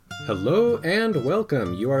Hello and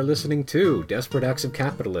welcome. You are listening to Desperate Acts of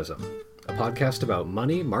Capitalism, a podcast about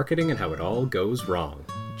money, marketing, and how it all goes wrong.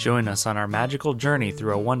 Join us on our magical journey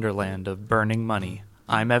through a wonderland of burning money.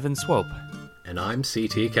 I'm Evan Swope. And I'm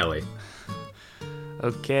C.T. Kelly.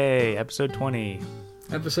 Okay, episode 20.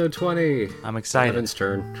 Episode 20. I'm excited. Evan's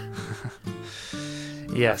turn.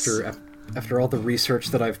 Yes. After all the research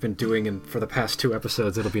that I've been doing for the past two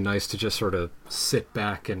episodes, it'll be nice to just sort of sit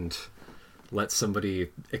back and let somebody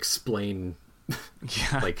explain.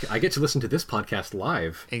 Yeah. Like, I get to listen to this podcast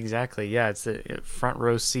live. Exactly, yeah, it's a front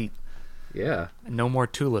row seat. Yeah. No more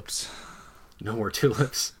tulips. No more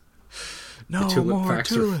tulips. No more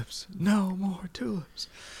tulips. No more tulips.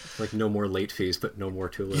 Like, no more late fees, but no more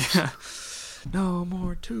tulips. Yeah. No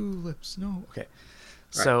more tulips. No. Okay.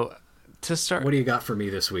 So, right. To start... What do you got for me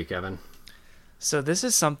this week, Evan? So this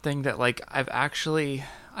is something that, like, I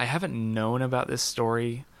haven't known about this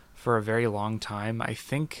story for a very long time. I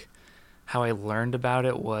think how I learned about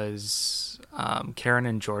it was Karen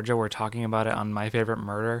and Georgia were talking about it on My Favorite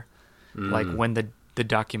Murder, like when the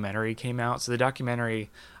documentary came out. So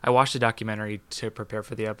I watched the documentary to prepare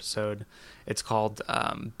for the episode. It's called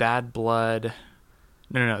Bad Blood.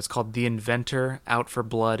 No, it's called The Inventor, Out for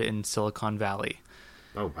Blood in Silicon Valley.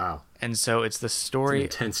 Oh, wow. And so it's the story.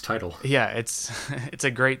 It's an intense title. Yeah, it's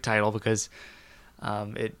a great title because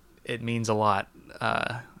it means a lot,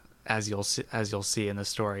 as you'll see in the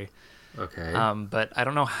story. Okay. But I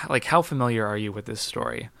don't know, how familiar are you with this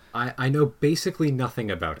story? I know basically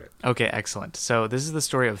nothing about it. Okay, excellent. So this is the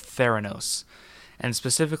story of Theranos, and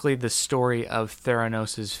specifically the story of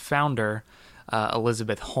Theranos' founder,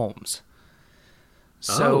 Elizabeth Holmes.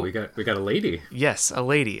 So, we got a lady. Yes, a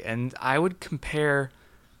lady, and I would compare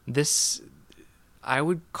this. I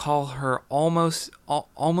would call her almost,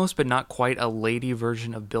 but not quite a lady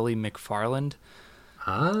version of Billy McFarland.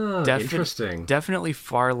 Interesting. Definitely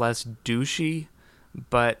far less douchey,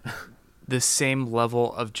 but the same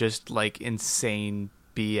level of just like insane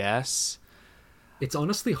BS. It's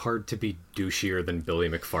honestly hard to be douchier than Billy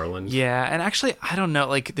McFarland. Yeah, and actually, I don't know.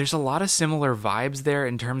 Like, there's a lot of similar vibes there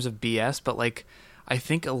in terms of BS, but like, I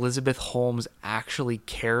think Elizabeth Holmes actually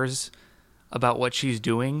cares about what she's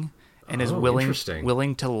doing and is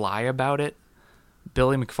willing to lie about it.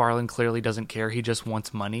 Billy McFarland clearly doesn't care. He just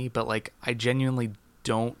wants money. But like, I genuinely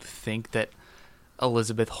don't think that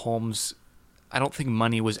Elizabeth Holmes, I don't think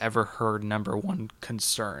money was ever her number one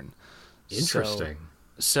concern. Interesting.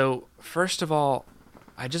 So first of all,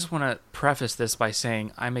 I just want to preface this by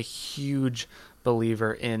saying I'm a huge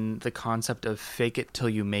believer in the concept of fake it till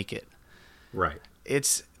you make it. Right.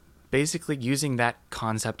 It's basically using that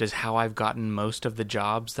concept as how I've gotten most of the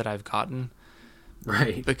jobs that I've gotten.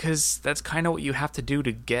 Right. Because that's kind of what you have to do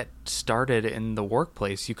to get started in the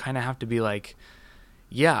workplace. You kind of have to be like,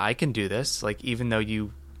 yeah, I can do this. Like, even though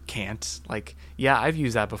you can't. Like, yeah, I've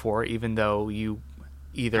used that before, even though you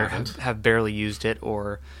either have barely used it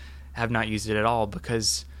or have not used it at all,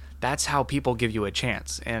 because that's how people give you a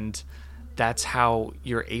chance. And that's how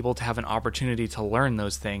you're able to have an opportunity to learn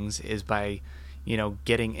those things, is by,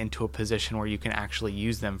 getting into a position where you can actually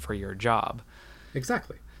use them for your job.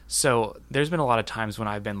 Exactly. So there's been a lot of times when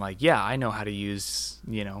I've been like, yeah, I know how to use,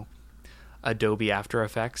 Adobe After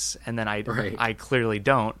Effects, and then I clearly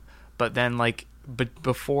don't. But then but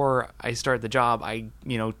before I start the job, I,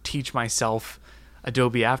 teach myself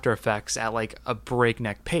Adobe After Effects at like a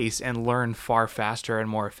breakneck pace and learn far faster and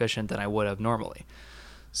more efficient than I would have normally.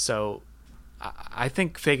 So I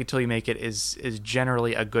think fake it till you make it is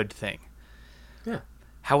generally a good thing. Yeah.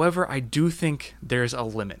 However, I do think there's a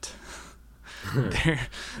limit.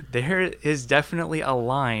 There is definitely a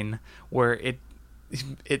line where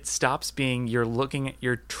it stops being you're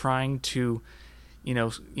trying to,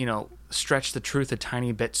 stretch the truth a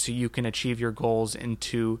tiny bit so you can achieve your goals,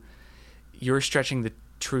 into you're stretching the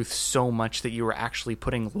truth so much that you are actually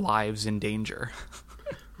putting lives in danger.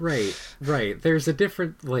 Right. There's a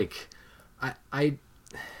different,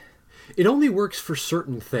 it only works for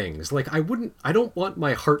certain things. Like, I don't want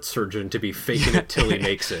my heart surgeon to be faking it till he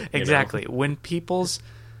makes it. Exactly. When people's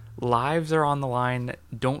lives are on the line,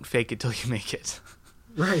 don't fake it till you make it.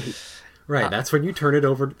 Right. That's when you turn it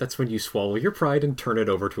over. That's when you swallow your pride and turn it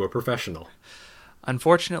over to a professional.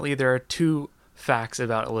 Unfortunately, there are two facts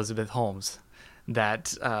about Elizabeth Holmes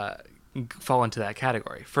that fall into that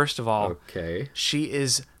category. First of all, she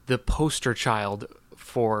is the poster child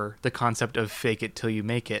for the concept of fake it till you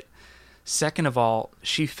make it. Second of all,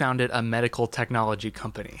 she founded a medical technology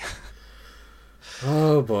company.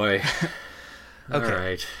 Oh boy. Okay. All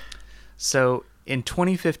right. So In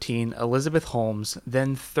 2015, Elizabeth Holmes,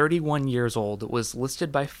 then 31 years old, was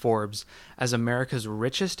listed by Forbes as America's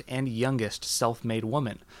richest and youngest self-made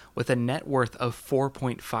woman, with a net worth of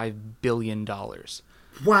 $4.5 billion.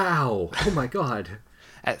 Wow! Oh my god!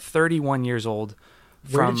 At 31 years old.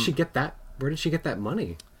 Where did she get that? Where did she get that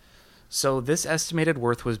money? So this estimated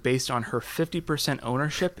worth was based on her 50%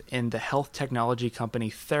 ownership in the health technology company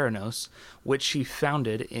Theranos, which she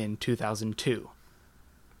founded in 2002.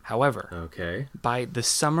 However, okay, by the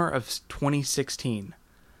summer of 2016,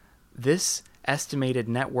 this estimated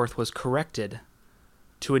net worth was corrected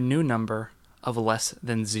to a new number of less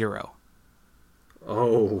than zero.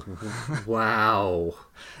 Oh, wow.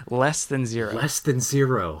 Less than zero. Less than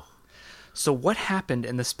zero. So what happened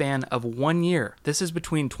in the span of 1 year? This is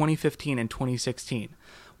between 2015 and 2016.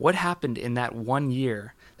 What happened in that 1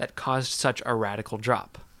 year that caused such a radical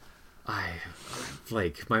drop?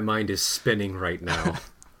 My mind is spinning right now.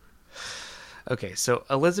 Okay, so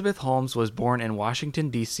Elizabeth Holmes was born in Washington,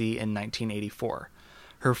 D.C. in 1984.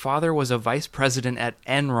 Her father was a vice president at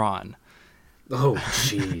Enron. Oh,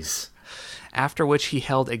 jeez. After which he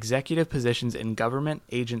held executive positions in government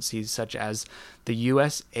agencies such as the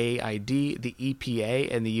USAID, the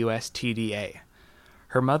EPA, and the USTDA.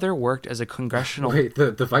 Her mother worked as a congressional... Wait,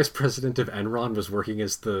 the vice president of Enron was working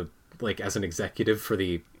as as an executive for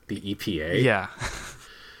the EPA? Yeah.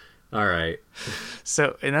 All right.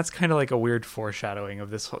 So, and that's kind of like a weird foreshadowing of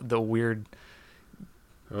the weird...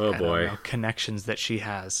 Oh, boy. Connections that she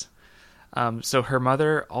has. So her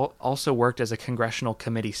mother also worked as a congressional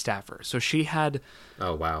committee staffer. So she had...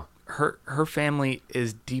 Oh, wow. Her family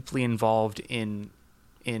is deeply involved in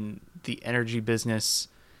the energy business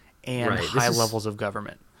and high levels of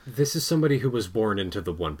government. This is somebody who was born into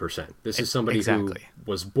the 1%. This is somebody who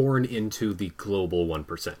was born into the global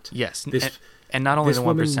 1%. Yes. And not only the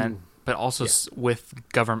 1%, but also with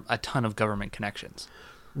a ton of government connections.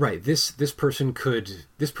 Right. This person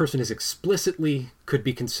is explicitly could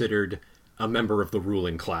be considered a member of the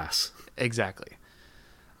ruling class. Exactly.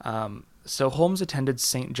 So Holmes attended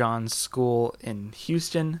St. John's School in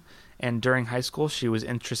Houston, and during high school she was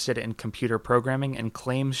interested in computer programming and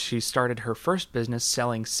claims she started her first business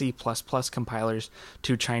selling C++ compilers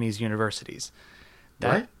to Chinese universities.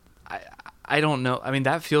 What? I don't know. I mean,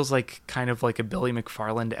 that feels like kind of like a Billy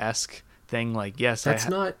McFarland-esque thing. Like, yes, that's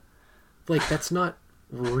not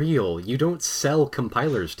real. You don't sell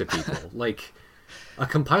compilers to people. Like, a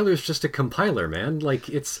compiler is just a compiler, man. Like,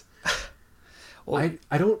 it's... Well,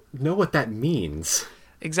 I don't know what that means.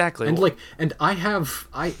 Exactly. And I have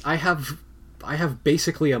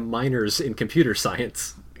basically a minors in computer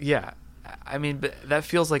science. Yeah. I mean, but that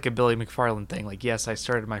feels like a Billy McFarland thing. Like, yes, I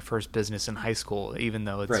started my first business in high school, even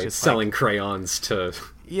though it's just selling crayons to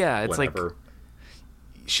it's whatever. Like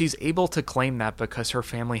she's able to claim that because her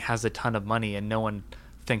family has a ton of money and no one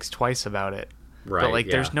thinks twice about it. Right.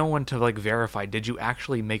 But there's no one to verify. Did you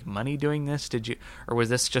actually make money doing this? Or was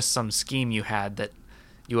this just some scheme you had that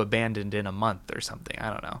you abandoned in a month or something? I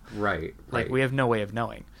don't know. Right. We have no way of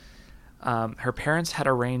knowing. Her parents had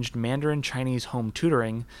arranged Mandarin Chinese home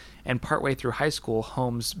tutoring, and partway through high school,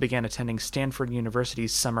 Holmes began attending Stanford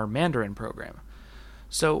University's summer Mandarin program.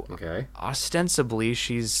 So, ostensibly,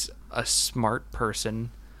 she's a smart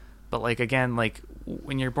person, but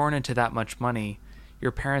when you're born into that much money,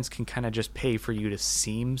 your parents can kind of just pay for you to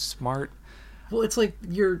seem smart. Well, it's like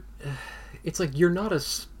you're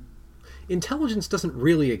not intelligence doesn't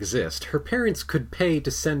really exist. Her parents could pay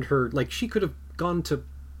to send her, she could have gone to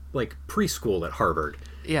preschool at Harvard.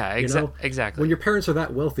 Yeah, exactly. When your parents are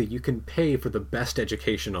that wealthy, you can pay for the best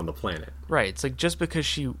education on the planet. Right. It's like just because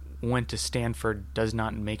she went to Stanford does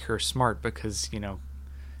not make her smart, because,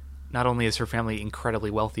 not only is her family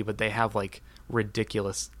incredibly wealthy, but they have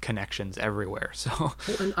ridiculous connections everywhere. So well,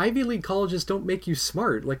 and Ivy League colleges don't make you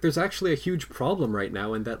smart. There's actually a huge problem right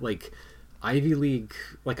now in that Ivy League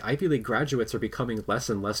graduates are becoming less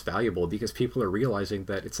and less valuable because people are realizing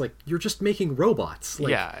that it's you're just making robots.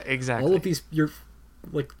 Yeah, exactly. All of these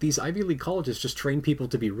these Ivy League colleges just train people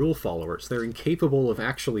to be rule followers. They're incapable of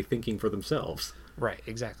actually thinking for themselves. Right,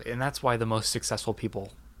 exactly. And that's why the most successful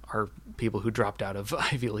people are people who dropped out of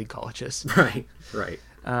Ivy League colleges. Right.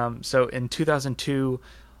 So in 2002,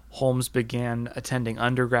 Holmes began attending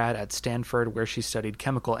undergrad at Stanford, where she studied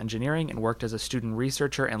chemical engineering and worked as a student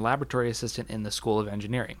researcher and laboratory assistant in the School of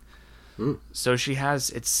Engineering. So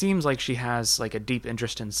it seems like she has a deep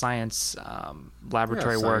interest in science,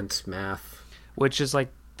 laboratory work, science, math, which is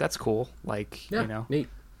that's cool. Neat.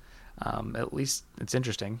 At least it's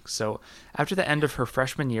interesting. So after the end of her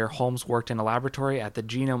freshman year, Holmes worked in a laboratory at the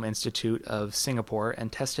Genome Institute of Singapore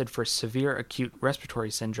and tested for severe acute respiratory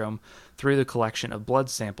syndrome through the collection of blood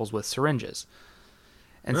samples with syringes.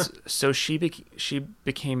 And so she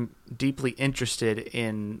became deeply interested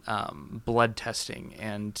in blood testing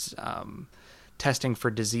and testing for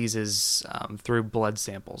diseases through blood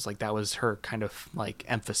samples. Like that was her kind of like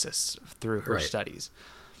emphasis through her studies.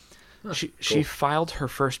 She filed her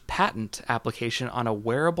first patent application on a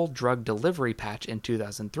wearable drug delivery patch in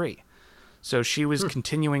 2003. So she was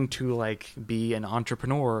continuing to like be an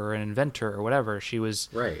entrepreneur or an inventor or whatever. She was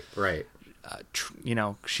right.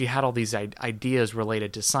 She had all these ideas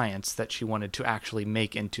related to science that she wanted to actually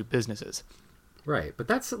make into businesses. Right, but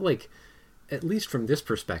that's like, at least from this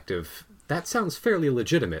perspective, that sounds fairly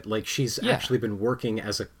legitimate. Like she's actually been working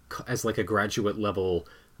as like a graduate level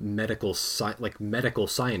medical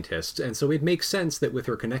scientist, and so it makes sense that with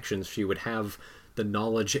her connections she would have the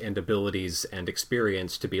knowledge and abilities and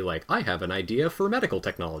experience to be like, I have an idea for medical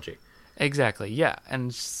technology. Exactly, yeah. And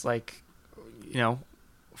it's like,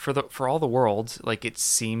 for all the world, like it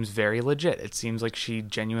seems very legit. It seems like she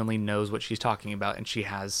genuinely knows what she's talking about, and she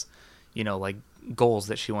has, like goals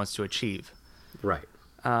that she wants to achieve. Right.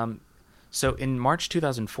 So in March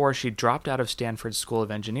 2004, she dropped out of Stanford School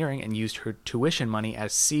of Engineering and used her tuition money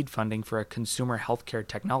as seed funding for a consumer healthcare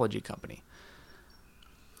technology company.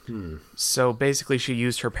 So basically, she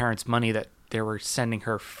used her parents' money that they were sending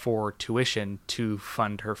her for tuition to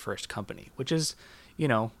fund her first company, which is,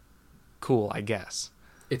 cool, I guess.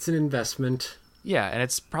 It's an investment. Yeah, and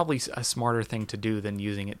it's probably a smarter thing to do than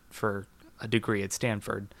using it for a degree at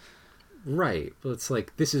Stanford. Right. But it's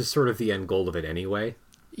like, this is sort of the end goal of it anyway.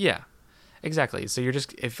 Yeah, exactly. So you're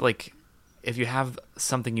just, if you have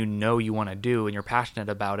something you want to do and you're passionate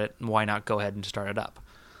about it, why not go ahead and start it up?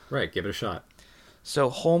 Right, give it a shot.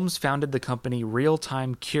 So Holmes founded the company Real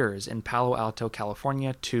Time Cures in Palo Alto,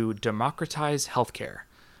 California to democratize healthcare.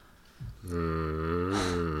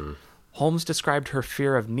 Holmes described her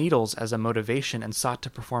fear of needles as a motivation and sought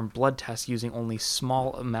to perform blood tests using only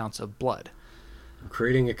small amounts of blood. I'm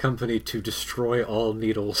creating a company to destroy all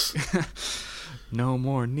needles. No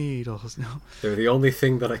more needles, no. They're the only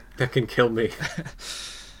thing that can kill me.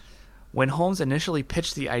 When Holmes initially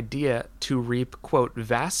pitched the idea to reap, quote,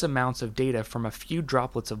 vast amounts of data from a few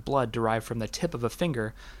droplets of blood derived from the tip of a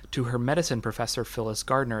finger to her medicine professor Phyllis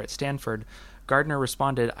Gardner at Stanford, Gardner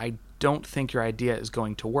responded, "I don't think your idea is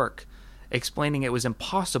going to work," explaining it was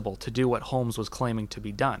impossible to do what Holmes was claiming to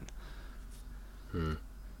be done.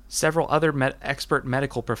 Several other expert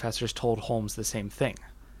medical professors told Holmes the same thing.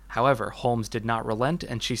 However, Holmes did not relent,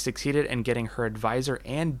 and she succeeded in getting her advisor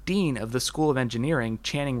and dean of the School of Engineering,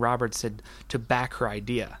 Channing Robertson, to back her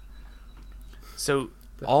idea. So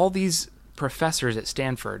all these professors at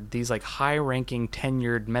Stanford, these like high-ranking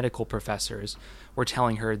tenured medical professors, were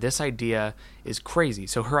telling her this idea is crazy.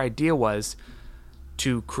 So her idea was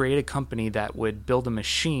to create a company that would build a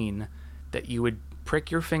machine that you would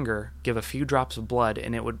prick your finger, give a few drops of blood,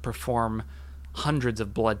 and it would perform hundreds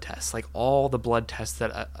of blood tests, like all the blood tests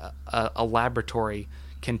that a laboratory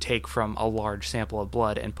can take from a large sample of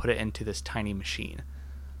blood and put it into this tiny machine.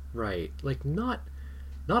 Right. Like not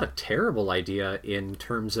a terrible idea in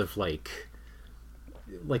terms of like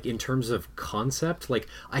in terms of concept. Like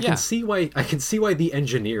I can see why the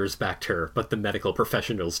engineers backed her, but the medical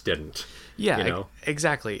professionals didn't. Yeah,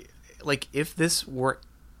 exactly. Like if this were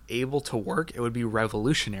able to work, it would be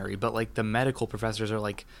revolutionary, but like the medical professors are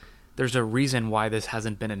like, there's a reason why this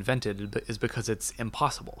hasn't been invented, is because it's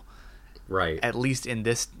impossible. Right. At least in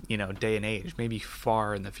this, day and age, maybe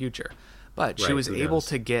far in the future. But she was able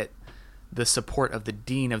to get the support of the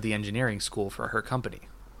dean of the engineering school for her company.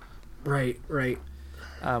 Right.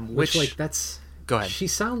 Which like that's. Go ahead. She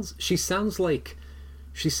sounds like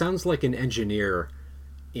an engineer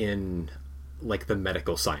in like the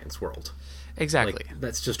medical science world. Exactly. Like,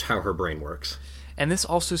 that's just how her brain works. And this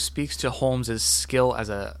also speaks to Holmes's skill as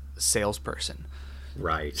a salesperson.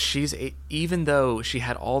 Right. Even though she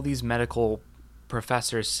had all these medical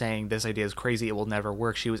professors saying this idea is crazy, it will never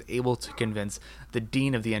work, she was able to convince the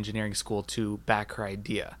dean of the engineering school to back her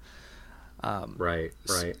idea. Right.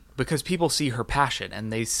 Because people see her passion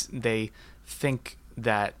and they think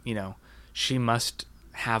that, she must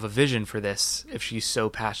have a vision for this if she's so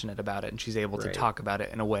passionate about it and she's able to talk about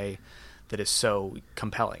it in a way that is so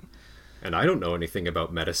compelling. And I don't know anything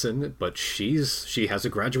about medicine, but she has a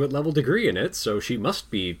graduate level degree in it, so she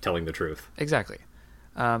must be telling the truth. Exactly.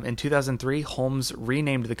 In 2003, Holmes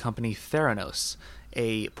renamed the company Theranos,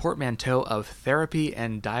 a portmanteau of therapy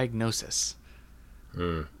and diagnosis.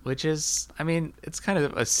 Which is, it's kind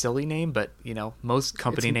of a silly name, but, most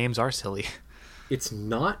company names are silly. It's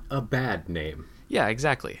not a bad name. Yeah,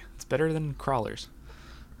 exactly. It's better than crawlers.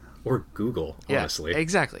 Or Google, honestly. Yeah,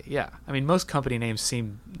 exactly, yeah. Most company names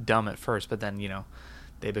seem dumb at first, but then,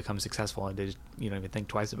 they become successful and you don't even think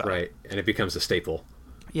twice about it. Right, and it becomes a staple.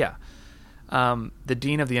 Yeah. The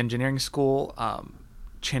dean of the engineering school,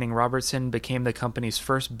 Channing Robertson, became the company's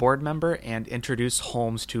first board member and introduced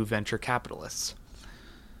Holmes to venture capitalists.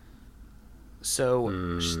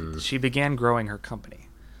 So she began growing her company.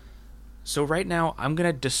 So right now, I'm going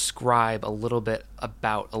to describe a little bit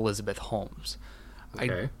about Elizabeth Holmes.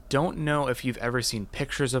 Okay. I don't know if you've ever seen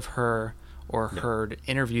pictures of her or heard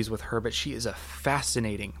interviews with her, but she is a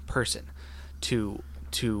fascinating person to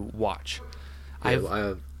watch.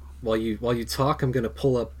 Yeah, while you talk, I'm going to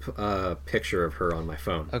pull up a picture of her on my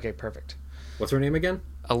phone. Okay, perfect. What's her name again?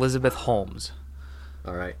 Elizabeth Holmes.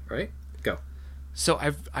 All right, go. So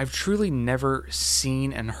I've truly never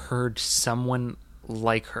seen and heard someone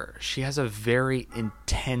like her. She has a very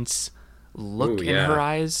intense look in her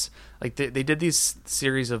eyes. Like they did these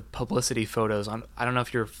series of publicity photos on. I don't know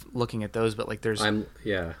if you're looking at those, but like there's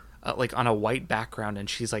like on a white background, and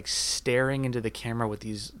she's like staring into the camera with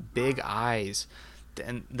these big eyes,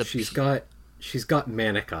 and she's got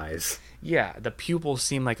manic eyes. Yeah, the pupils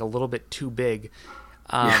seem like a little bit too big.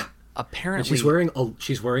 Apparently, and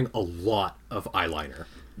she's wearing a lot of eyeliner.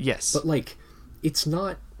 Yes, but like it's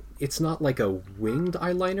not like a winged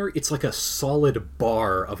eyeliner. It's like a solid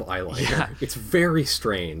bar of eyeliner. Yeah. It's very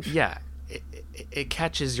strange. Yeah, it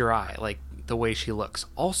catches your eye, like the way she looks.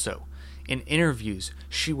 Also, in interviews,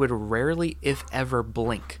 she would rarely, if ever,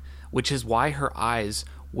 blink, which is why her eyes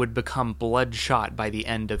would become bloodshot by the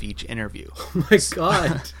end of each interview. Oh my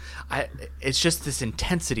god. It's just this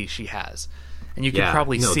intensity she has. And you can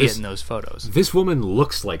probably see it in those photos. This woman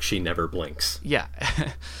looks like she never blinks. Yeah.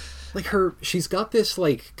 Like she's got this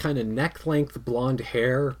like kind of neck length blonde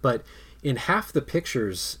hair, but in half the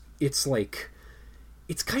pictures, it's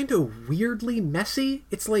kind of weirdly messy.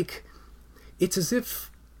 It's as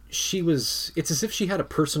if she had a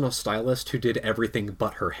personal stylist who did everything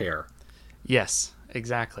but her hair. Yes,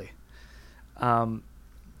 exactly. A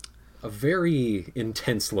very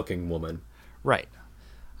intense looking woman. Right.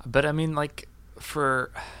 But I mean, like, for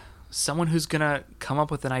someone who's going to come up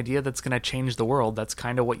with an idea that's going to change the world, that's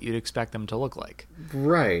kind of what you'd expect them to look like.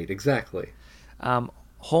 Right, exactly.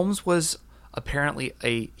 Holmes was apparently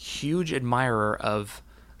a huge admirer of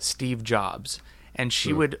Steve Jobs, and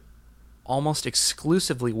she would almost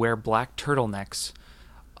exclusively wear black turtlenecks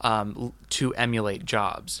to emulate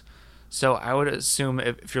Jobs. So I would assume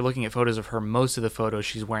if you're looking at photos of her, most of the photos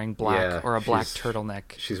she's wearing black or a black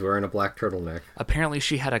turtleneck. She's wearing a black turtleneck. Apparently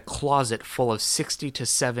she had a closet full of 60 to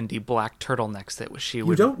 70 black turtlenecks that she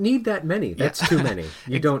would... You don't need that many. That's too many.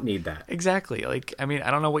 You don't need that. Exactly. Like, I mean,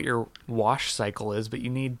 I don't know what your wash cycle is, but you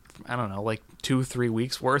need, I don't know, like 2-3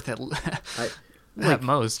 weeks worth at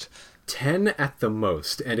most. 10 at the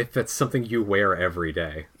most, and if it's something you wear every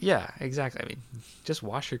day. Yeah, exactly. I mean, just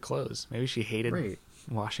wash your clothes. Maybe she hated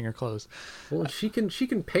washing her clothes. Well, she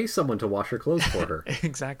can pay someone to wash her clothes for her.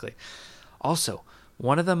 Exactly. Also,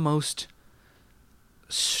 one of the most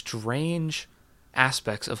strange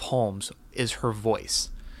aspects of Holmes is her voice.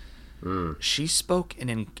 She spoke in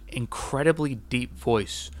an incredibly deep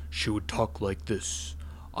voice. She would talk like this.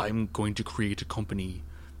 I'm going to create a company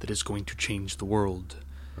that is going to change the world.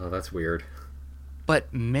 Oh, that's weird.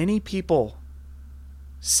 But many people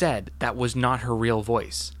said that was not her real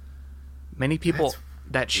voice. Many people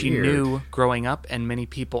that she knew growing up, and many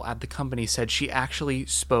people at the company said she actually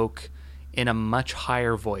spoke in a much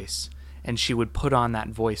higher voice, and she would put on that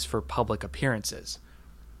voice for public appearances.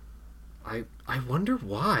 I wonder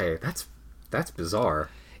why. That's bizarre.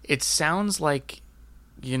 It sounds like,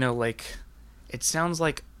 it sounds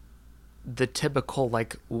like the typical,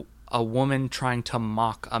 like, a woman trying to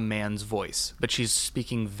mock a man's voice, but she's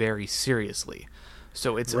speaking very seriously.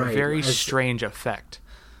 So it's a very strange effect.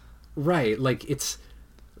 Right, like it's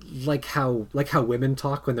like how women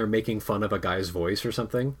talk when they're making fun of a guy's voice or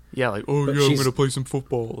something. Yeah, like, I'm gonna play some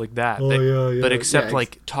football, like that. But except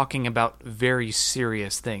like talking about very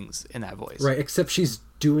serious things in that voice. Right, except she's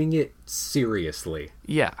doing it seriously.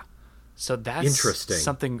 Yeah. So that's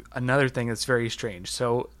interesting. Another thing that's very strange.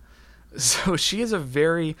 So she is a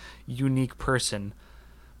very unique person.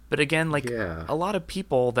 But again, like a lot of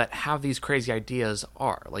people that have these crazy ideas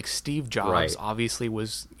are like Steve Jobs obviously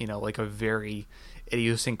was, like a very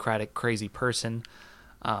idiosyncratic, crazy person.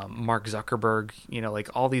 Mark Zuckerberg, like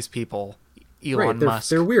all these people, Elon Musk.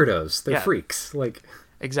 They're weirdos. They're freaks. Like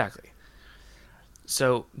exactly.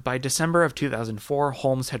 So by December of 2004,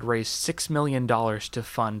 Holmes had raised $6 million to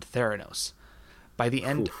fund Theranos. By the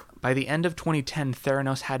end of 2010,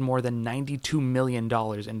 Theranos had more than $92 million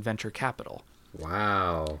in venture capital.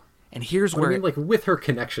 Wow. And here's where... I mean, like, with her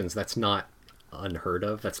connections, that's not unheard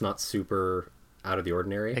of. That's not super out of the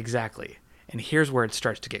ordinary. Exactly. And here's where it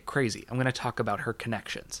starts to get crazy. I'm going to talk about her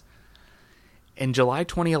connections. In July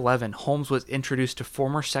 2011, Holmes was introduced to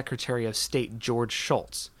former Secretary of State George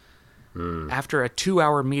Shultz. After a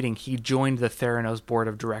 2-hour meeting, he joined the Theranos board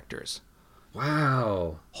of directors.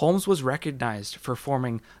 Wow. Holmes was recognized for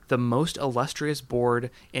forming the most illustrious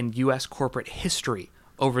board in U.S. corporate history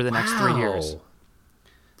over the next 3 years.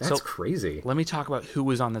 That's crazy. Let me talk about who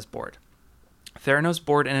was on this board. Theranos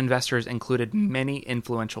board and investors included many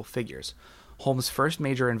influential figures. Holmes' first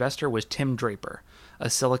major investor was Tim Draper, a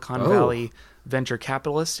Silicon Valley venture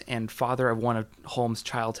capitalist and father of one of Holmes'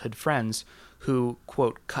 childhood friends who,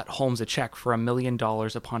 quote, cut Holmes a check for $1 million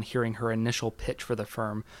upon hearing her initial pitch for the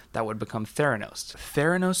firm that would become Theranos.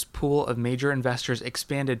 Theranos' pool of major investors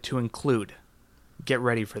expanded to include, get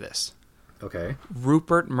ready for this, Okay.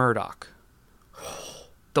 Rupert Murdoch,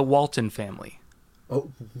 the Walton family,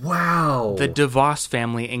 Oh, wow. the DeVos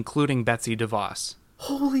family, including Betsy DeVos,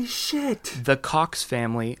 Holy shit. the Cox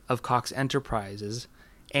family of Cox Enterprises,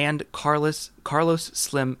 and Carlos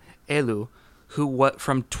Slim Elu, who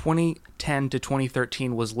from 2010 to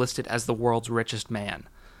 2013 was listed as the world's richest man.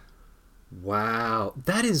 Wow.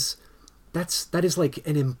 That is like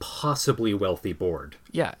an impossibly wealthy board.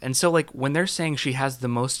 Yeah, and so like when they're saying she has the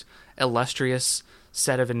most illustrious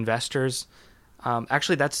set of investors,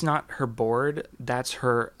 actually that's not her board, that's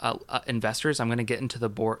her investors. I'm going to get into the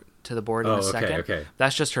board in a second. Okay.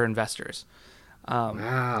 That's just her investors.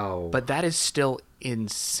 Wow. But that is still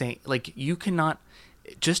insane. Like, you cannot...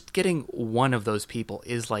 Just getting one of those people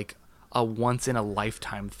is like a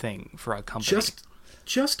once-in-a-lifetime thing for a company.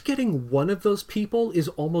 Just getting one of those people is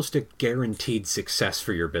almost a guaranteed success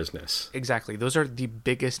for your business. Exactly. Those are the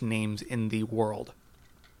biggest names in the world.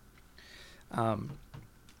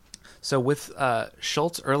 So with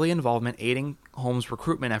Schultz's early involvement aiding Holmes'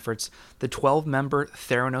 recruitment efforts, the 12-member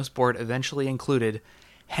Theranos board eventually included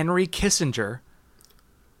Henry Kissinger...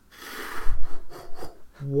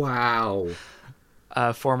 Wow.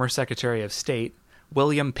 Former Secretary of State,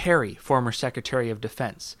 William Perry, former Secretary of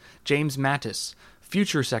Defense, James Mattis,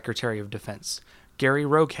 future Secretary of Defense, Gary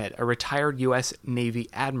Rokehead, a retired U.S. Navy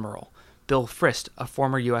admiral, Bill Frist, a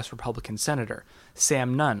former U.S. Republican senator,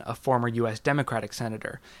 Sam Nunn, a former U.S. Democratic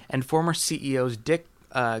senator, and former CEOs Dick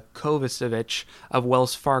Kovacevich of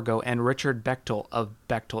Wells Fargo and Richard Bechtel of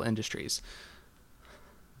Bechtel Industries.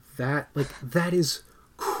 That is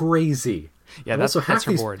crazy. Yeah, and that's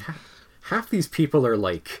her board. Half these people are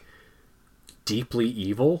like deeply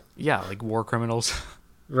evil. Yeah, like war criminals.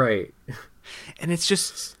 Right. And it's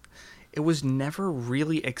just, it was never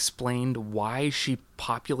really explained why she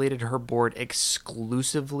populated her board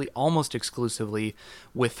almost exclusively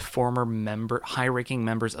with former high-ranking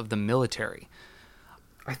members of the military.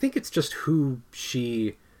 I think it's just who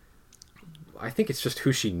she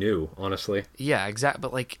knew, honestly. Yeah, exactly.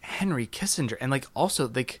 But like Henry Kissinger, and like also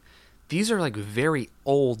like these are like very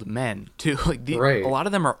old men too. Like right. A lot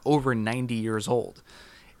of them are over 90 years old,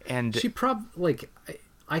 and she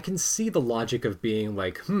I can see the logic of being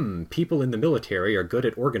like, people in the military are good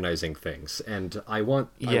at organizing things, and I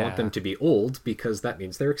want them to be old because that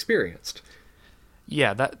means they're experienced.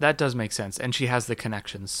 Yeah, that does make sense, and she has the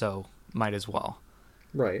connections, so might as well.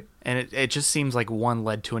 Right. And it just seems like one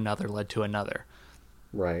led to another.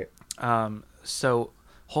 Right. So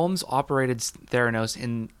Holmes operated Theranos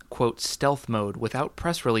in, quote, stealth mode without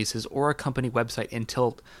press releases or a company website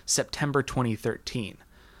until September 2013.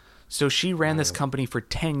 So she ran this company for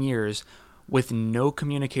 10 years with no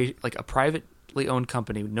communication, like a privately owned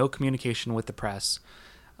company, no communication with the press,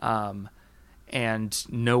 and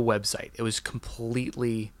no website. It was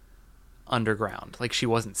completely underground. Like, she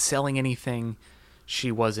wasn't selling anything. She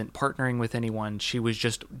wasn't partnering with anyone. She was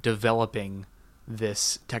just developing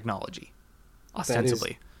this technology,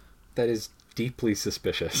 ostensibly. That is deeply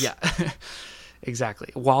suspicious. Yeah,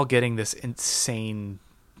 exactly. While getting this insane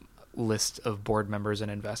list of board members and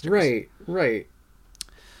investors. Right.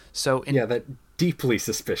 So that deeply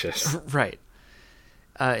suspicious. Right.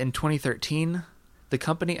 In 2013, the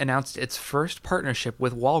company announced its first partnership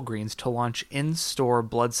with Walgreens to launch in-store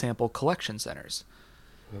blood sample collection centers.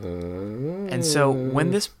 And so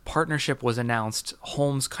when this partnership was announced,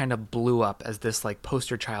 Holmes kind of blew up as this like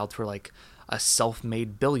poster child for like a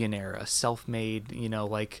self-made billionaire, a self-made,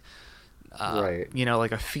 like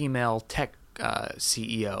a female tech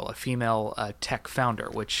CEO, a female tech founder,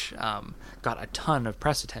 which got a ton of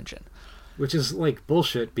press attention. Which is like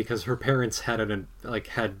bullshit because her parents had a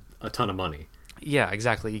ton of money. Yeah,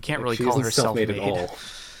 exactly. You can't really call her self-made at all.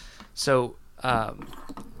 So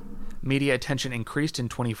media attention increased in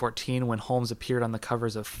 2014 when Holmes appeared on the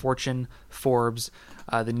covers of Fortune, Forbes,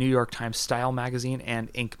 the New York Times Style magazine,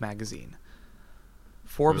 and Inc. magazine.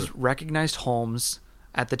 Forbes recognized Holmes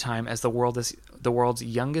at the time as the world's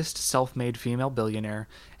youngest self-made female billionaire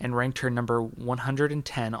and ranked her number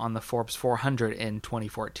 110 on the Forbes 400 in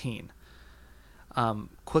 2014.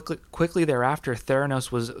 Quickly thereafter,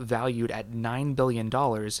 Theranos was valued at $9 billion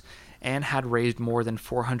and had raised more than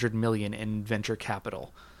 $400 million in venture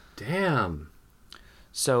capital. Damn.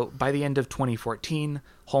 So by the end of 2014,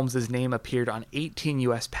 Holmes's name appeared on 18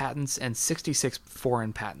 U.S. patents and 66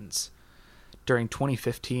 foreign patents. During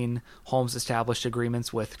 2015, Holmes established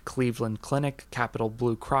agreements with Cleveland Clinic, Capital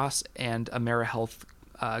Blue Cross, and AmeriHealth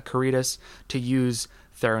Caritas to use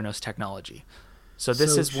Theranos technology. So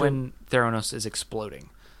this is when Theranos is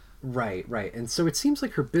exploding. Right. And so it seems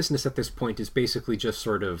like her business at this point is basically just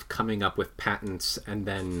sort of coming up with patents and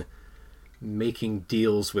then making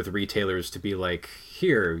deals with retailers to be like,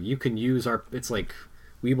 here, you can use our... It's like,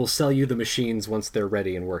 we will sell you the machines once they're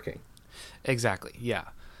ready and working. Exactly, yeah.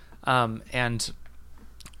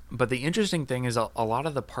 But the interesting thing is a lot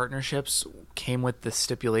of the partnerships came with the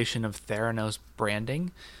stipulation of Theranos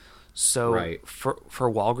branding. So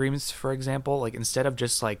for Walgreens, for example, like instead of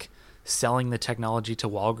just like selling the technology to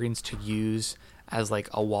Walgreens to use as like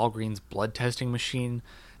a Walgreens blood testing machine,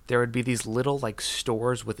 there would be these little like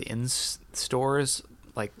stores within stores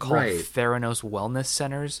like called Theranos Wellness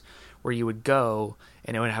Centers, where you would go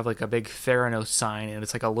and it would have like a big Theranos sign, and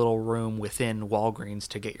it's like a little room within Walgreens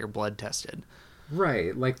to get your blood tested.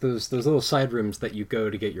 Right, like those little side rooms that you go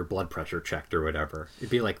to get your blood pressure checked or whatever. It'd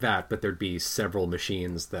be like that, but there'd be several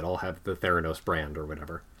machines that all have the Theranos brand or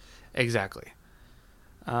whatever. Exactly.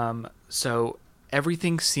 So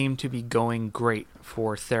everything seemed to be going great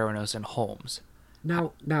for Theranos and Holmes.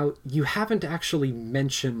 Now, you haven't actually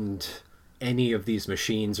mentioned any of these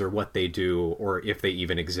machines or what they do or if they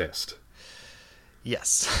even exist.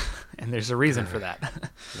 Yes, and there's a reason for that.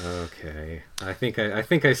 Okay, I think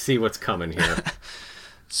I see what's coming here.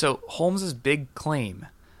 So Holmes's big claim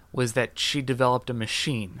was that she developed a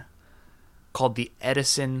machine called the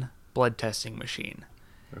Edison blood testing machine.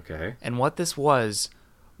 Okay. And what this was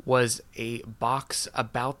a box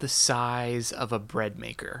about the size of a bread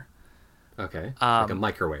maker. Okay. Like a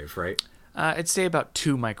microwave, right? I'd say about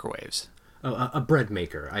 2 microwaves. Oh, a bread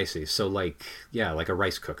maker. I see. So like a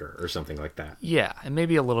rice cooker or something like that. Yeah, and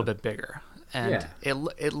maybe a little bit bigger. And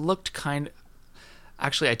it looked kind.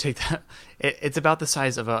 Actually, I take that. It's about the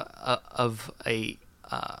size of a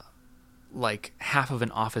like half of an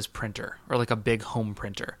office printer or like a big home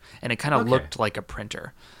printer, and it kind of looked like a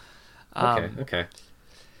printer. Okay.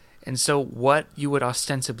 And so what you would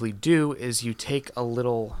ostensibly do is you take a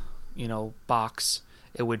little, box.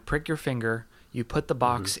 It would prick your finger. You put the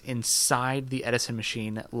box inside the Edison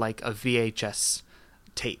machine like a VHS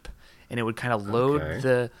tape, and it would kind of load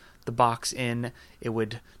the box in. It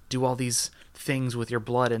would do all these things with your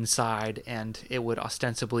blood inside, and it would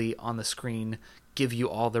ostensibly on the screen give you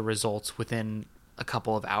all the results within a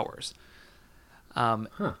couple of hours.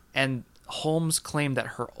 And Holmes claimed that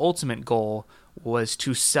her ultimate goal was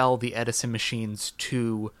to sell the Edison machines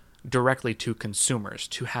directly to consumers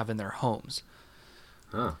to have in their homes.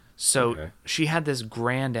 So she had this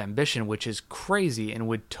grand ambition, which is crazy and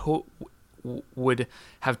would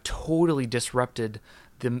have totally disrupted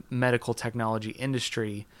the medical technology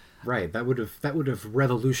industry. Right, that would have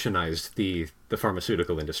revolutionized the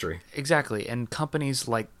pharmaceutical industry. Exactly, and companies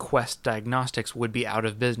like Quest Diagnostics would be out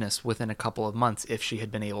of business within a couple of months if she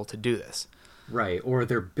had been able to do this. Right, or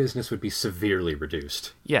their business would be severely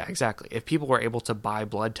reduced. Yeah, exactly. If people were able to buy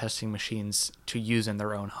blood testing machines to use in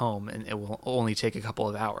their own home, and it will only take a couple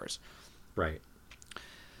of hours. Right.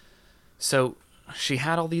 So she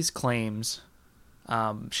had all these claims,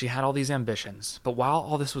 she had all these ambitions, but while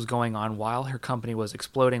all this was going on, while her company was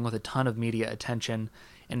exploding with a ton of media attention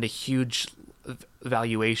and a huge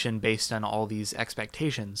valuation based on all these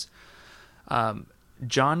expectations,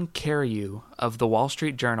 John Carreyrou of the Wall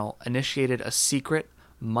Street Journal initiated a secret,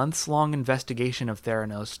 months-long investigation of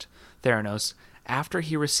Theranos after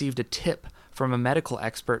he received a tip from a medical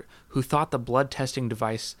expert who thought the blood testing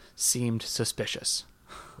device seemed suspicious.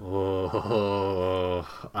 Oh,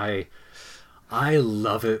 I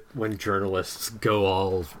love it when journalists go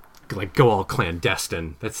all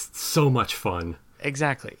clandestine. That's so much fun.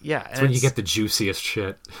 Exactly. Yeah. It's when you get the juiciest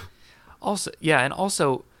shit. Also,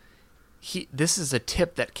 this is a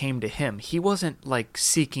tip that came to him. He wasn't like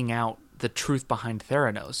seeking out the truth behind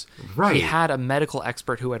Theranos. Right. He had a medical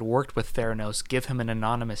expert who had worked with Theranos give him an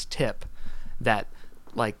anonymous tip that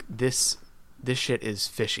like this shit is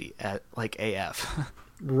fishy at like AF.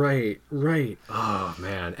 Right. Oh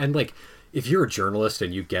man. And like if you're a journalist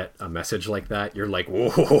and you get a message like that, you're like,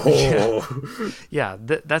 whoa. Yeah,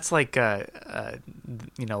 that's like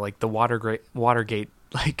like the Watergate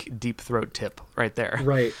like deep throat tip right there.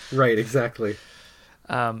 Right, exactly.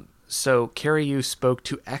 So Carey spoke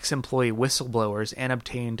to ex-employee whistleblowers and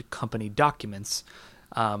obtained company documents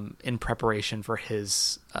in preparation for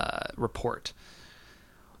his report.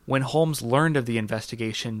 When Holmes learned of the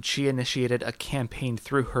investigation, she initiated a campaign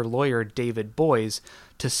through her lawyer, David Boies,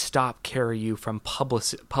 to stop Carey from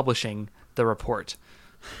publishing the report.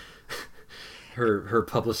 Her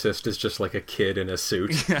publicist is just like a kid in a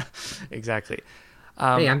suit. Yeah, exactly.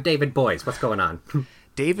 Hey, I'm David Boies. What's going on?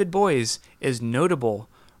 David Boies is notable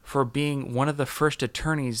for being one of the first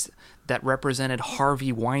attorneys that represented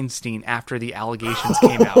Harvey Weinstein after the allegations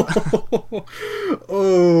came out.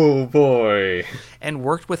 Oh, boy. And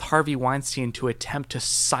worked with Harvey Weinstein to attempt to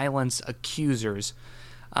silence accusers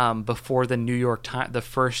before the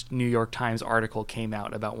first New York Times article came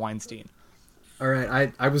out about Weinstein. All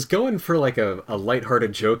right, I was going for like a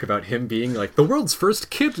lighthearted joke about him being like the world's first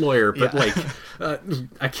kid lawyer, but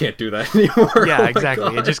I can't do that anymore. Yeah,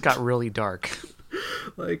 exactly. It just got really dark.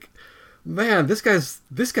 Like, man, this guy's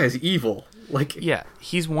evil. Like, yeah,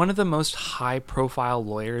 he's one of the most high-profile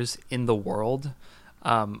lawyers in the world.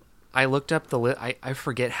 I looked up the list. I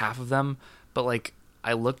forget half of them, but like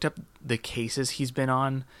I looked up the cases he's been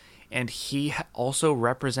on, and he also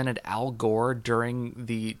represented Al Gore during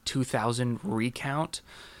the 2000 recount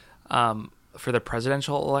for the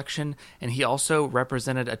presidential election, and he also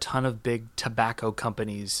represented a ton of big tobacco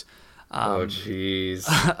companies. Oh, jeez.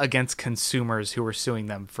 Against consumers who were suing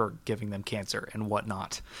them for giving them cancer and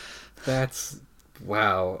whatnot. That's...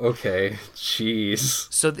 Wow, okay.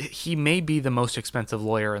 Jeez. So he may be the most expensive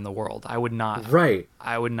lawyer in the world. I would not... Right.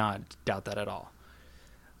 I would not doubt that at all.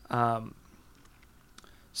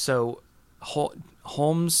 So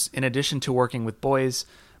Holmes, in addition to working with Boies,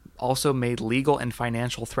 also made legal and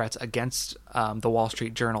financial threats against the Wall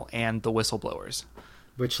Street Journal and the whistleblowers.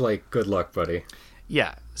 Which, like, good luck, buddy.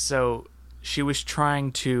 Yeah, so she was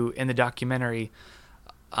trying to, in the documentary,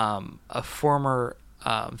 a former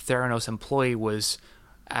Theranos employee was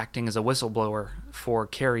acting as a whistleblower for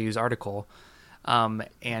Carey's article,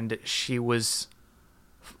 and she was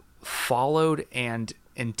followed and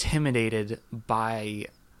intimidated by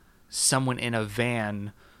someone in a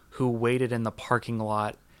van who waited in the parking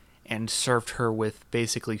lot and served her with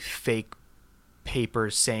basically fake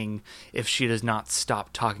papers saying if she does not stop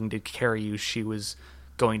talking to Carey, she was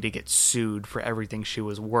going to get sued for everything she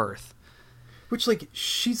was worth. Which, like,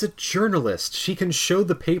 she's a journalist. She can show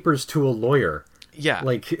the papers to a lawyer. Yeah.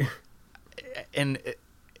 Like... And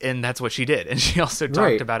that's what she did. And she also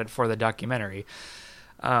talked about it for the documentary.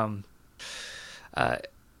 In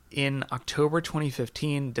October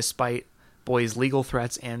 2015, despite Boies' legal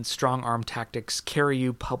threats and strong-arm tactics,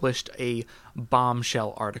 Carey published a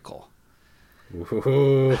bombshell article.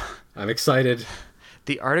 Ooh, I'm excited.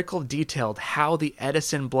 The article detailed how the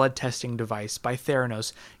Edison blood testing device by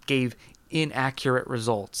Theranos gave inaccurate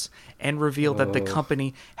results and revealed that the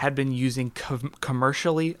company had been using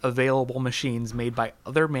commercially available machines made by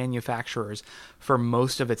other manufacturers for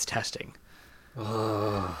most of its testing.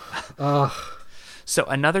 So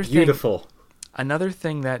another thing... Beautiful. Another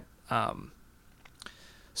thing that...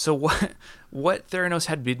 So what Theranos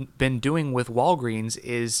had been doing with Walgreens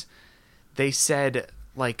is they said,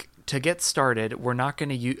 like, to get started, we're not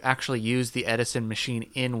going to actually use the Edison machine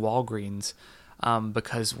in Walgreens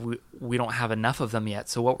because we don't have enough of them yet.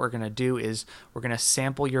 So what we're going to do is we're going to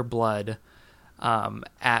sample your blood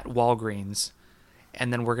at Walgreens,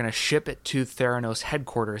 and then we're going to ship it to Theranos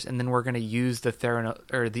headquarters, and then we're going to use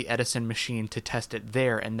the Edison machine to test it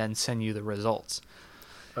there and then send you the results.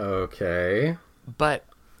 Okay. But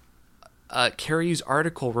Carey's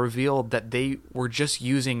article revealed that they were just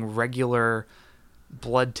using regular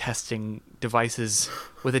blood testing devices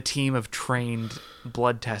with a team of trained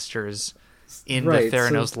blood testers in the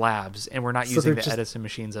Theranos labs, and we're not using the Edison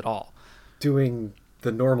machines at all. Doing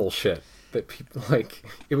the normal shit that people, like,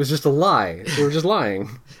 it was just a lie. They were just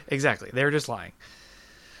lying. Exactly. They were just lying.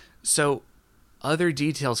 So other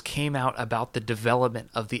details came out about the development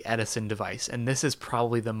of the Edison device, and this is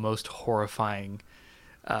probably the most horrifying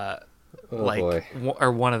or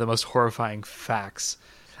one of the most horrifying facts.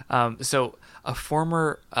 So a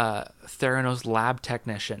former Theranos lab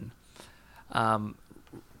technician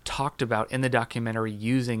talked about in the documentary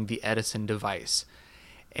using the Edison device.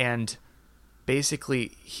 And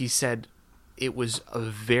basically he said it was a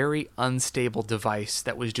very unstable device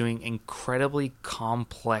that was doing incredibly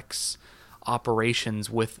complex operations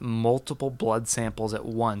with multiple blood samples at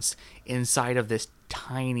once inside of this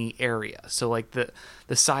tiny area. So like the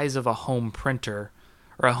size of a home printer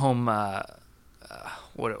or a home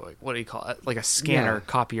what do you call it? Like a scanner,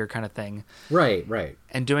 copier kind of thing. Right.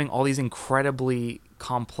 And doing all these incredibly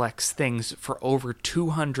complex things for over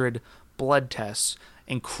 200 blood tests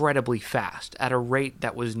incredibly fast at a rate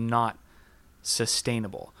that was not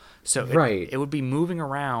sustainable. So it would be moving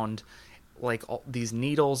around like all these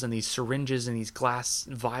needles and these syringes and these glass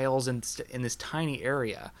vials in this tiny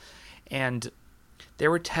area. And they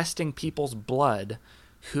were testing people's blood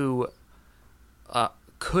who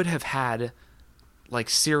could have had like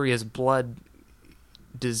serious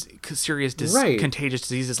contagious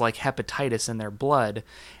diseases like hepatitis in their blood,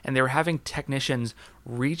 and they were having technicians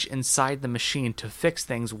reach inside the machine to fix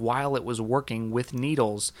things while it was working with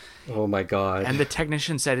needles. Oh my God. And the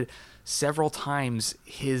technician said several times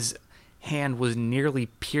his hand was nearly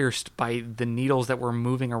pierced by the needles that were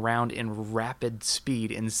moving around in rapid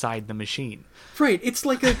speed inside the machine. Right. It's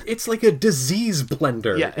like a disease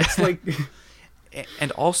blender. Yeah. It's like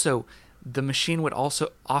and also the machine would also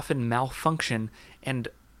often malfunction, and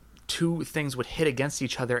two things would hit against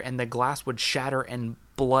each other, and the glass would shatter, and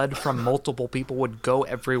blood from multiple people would go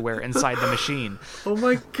everywhere inside the machine. Oh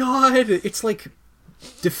my God. It's like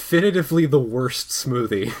definitively the worst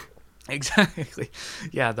smoothie. Exactly.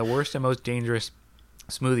 Yeah, the worst and most dangerous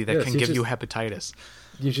smoothie that can give you hepatitis.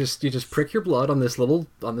 You just prick your blood on this little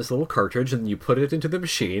cartridge, and you put it into the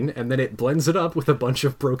machine, and then it blends it up with a bunch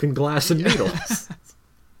of broken glass and needles.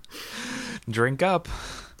 Drink up.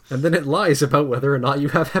 And then it lies about whether or not you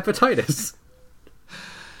have hepatitis.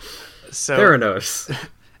 So Theranos.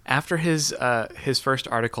 After his first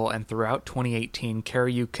article and throughout 2018,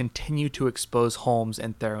 Carreyrou continued to expose Holmes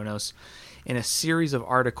and Theranos in a series of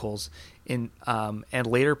articles and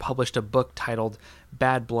later published a book titled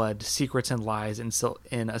Bad Blood, Secrets and Lies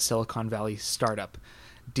in a Silicon Valley Startup,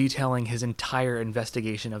 detailing his entire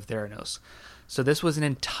investigation of Theranos. So this was an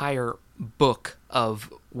entire book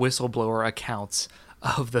of whistleblower accounts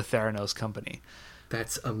of the Theranos company.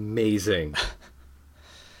 That's amazing.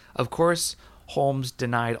 Of course, Holmes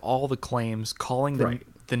denied all the claims, calling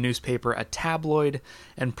the newspaper a tabloid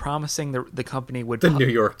and promising the company would... The New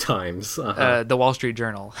York Times. The Wall Street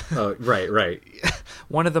Journal. Oh, right.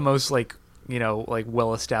 One of the most,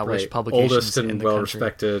 well-established publications oldest and in the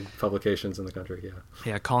well-respected publications in the country, yeah.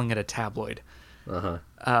 Yeah, calling it a tabloid. Uh-huh.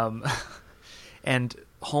 And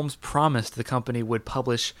Holmes promised the company would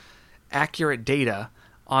publish accurate data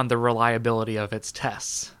on the reliability of its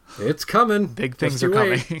tests. It's coming. Big things are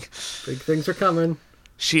coming. Big things are coming.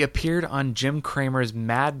 She appeared on Jim Cramer's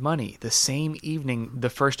Mad Money the same evening the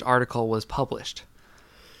first article was published.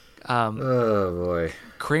 Oh, boy.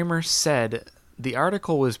 Cramer said, "The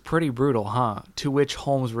article was pretty brutal, huh?" To which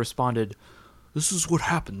Holmes responded, "This is what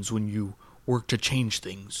happens when you work to change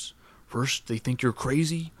things. First, they think you're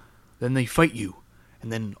crazy, then they fight you,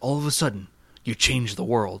 and then all of a sudden, you change the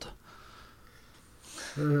world."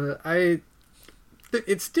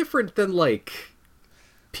 It's different than,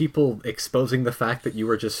 people exposing the fact that you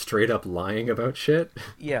were just straight up lying about shit.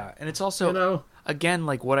 Yeah, and it's also, again,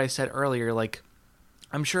 like what I said earlier,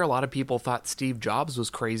 I'm sure a lot of people thought Steve Jobs was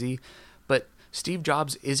crazy, but Steve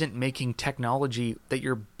Jobs isn't making technology that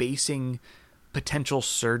you're basing potential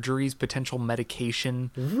surgeries, potential medication,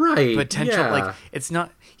 it's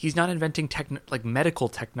not, he's not inventing medical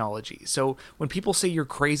technology. So when people say you're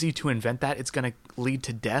crazy to invent that, it's going to lead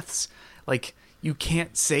to deaths. You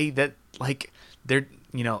can't say that they're,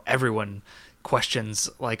 everyone questions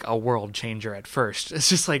a world changer at first. It's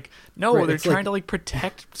just no, they're trying to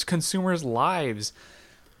protect consumers' lives.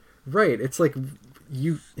 Right. It's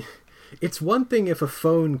it's one thing if a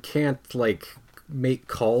phone can't make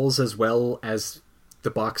calls as well as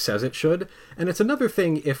the box says it should, and it's another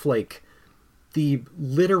thing if the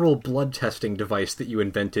literal blood testing device that you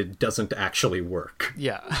invented doesn't actually work.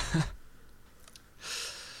 Yeah.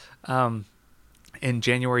 In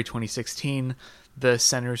January 2016, the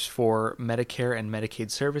Centers for Medicare and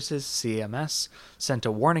Medicaid Services, CMS, sent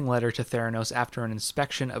a warning letter to Theranos after an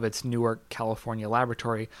inspection of its Newark, California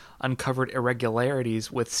laboratory uncovered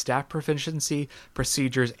irregularities with staff proficiency,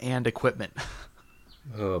 procedures, and equipment.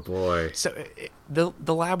 Oh boy! So the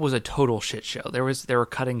lab was a total shit show. They were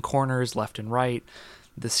cutting corners left and right.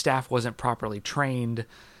 The staff wasn't properly trained.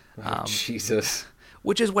 Jesus.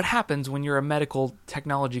 Which is what happens when you're a medical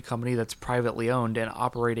technology company that's privately owned and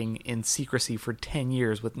operating in secrecy for 10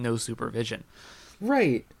 years with no supervision.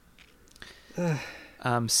 Right. CMS.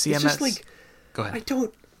 It's just go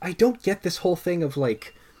ahead. I don't get this whole thing of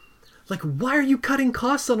why are you cutting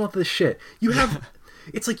costs on all this shit? You have,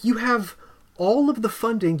 it's you have all of the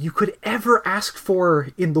funding you could ever ask for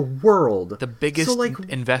in the world. The biggest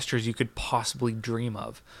investors you could possibly dream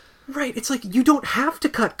of. Right, it's you don't have to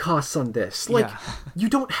cut costs on this. You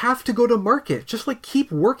don't have to go to market. Just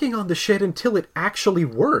keep working on the shit until it actually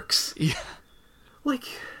works. Yeah.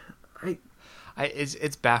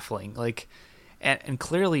 It's baffling. Like, and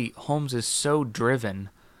clearly Holmes is so driven.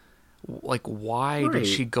 Like, why did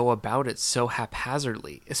she go about it so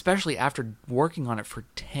haphazardly, especially after working on it for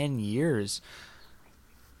 10 years?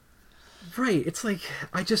 Right. It's like,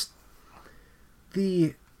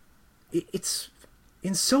 it's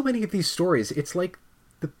in so many of these stories, it's like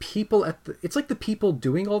the people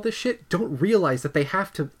doing all this shit don't realize that they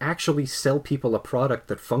have to actually sell people a product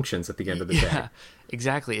that functions at the end of the day. Yeah,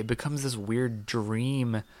 exactly. It becomes this weird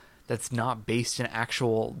dream that's not based in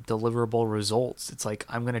actual deliverable results. It's like,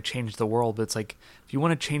 I'm going to change the world, but it's like, if you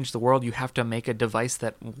want to change the world, you have to make a device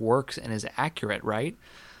that works and is accurate, right?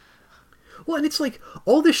 Well, and it's like,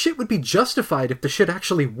 all this shit would be justified if the shit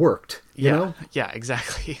actually worked, you know? Yeah,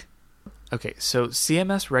 exactly. Okay, so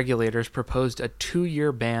CMS regulators proposed a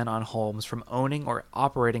 2-year ban on Holmes from owning or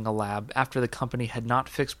operating a lab after the company had not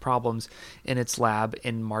fixed problems in its lab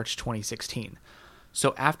in March 2016.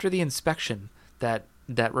 So after the inspection that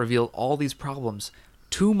revealed all these problems,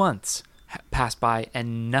 2 months passed by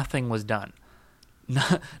and nothing was done.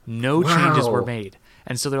 No changes were made.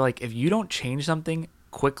 And so they're like, if you don't change something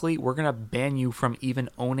quickly, we're going to ban you from even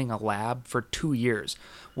owning a lab for 2 years,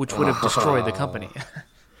 which would have destroyed the company.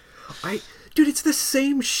 Dude, it's the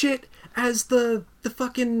same shit as the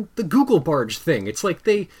Google barge thing. It's like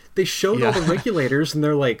they showed all the regulators and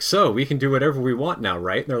they're like, so we can do whatever we want now,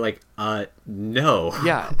 right? And they're like, no.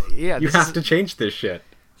 Yeah. You have to change this shit.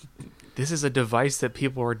 This is a device that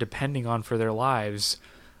people are depending on for their lives.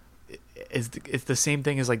 It's the same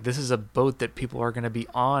thing as like, this is a boat that people are going to be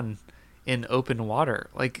on in open water.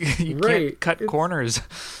 Like, you can't cut corners.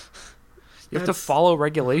 You have to follow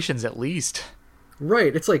regulations at least.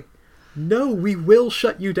 Right. It's like, no, we will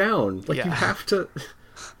shut you down. Like, you have to...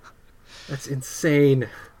 That's insane.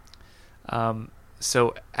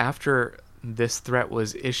 So after this threat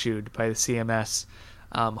was issued by the CMS,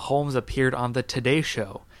 Holmes appeared on the Today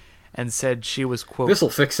Show and said she was, quote... This'll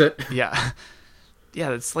fix it. Yeah. Yeah,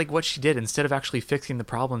 that's like what she did. Instead of actually fixing the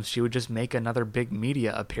problems, she would just make another big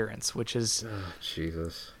media appearance, which is... Oh,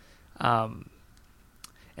 Jesus.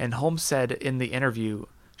 And Holmes said in the interview,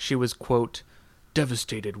 she was, quote...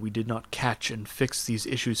 devastated we did not catch and fix these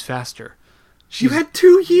issues faster. You had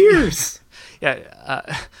 2 years!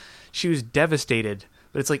 She was devastated.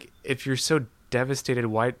 But it's like, if you're so devastated,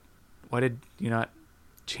 why did you not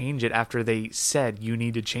change it after they said you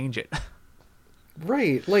need to change it?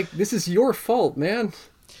 Right. Like, this is your fault, man.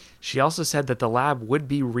 She also said that the lab would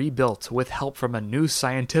be rebuilt with help from a new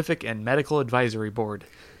scientific and medical advisory board.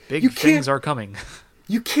 Big things are coming.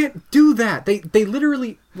 You can't do that. They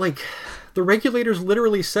literally, like... The regulators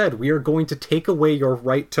literally said, we are going to take away your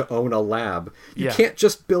right to own a lab. You can't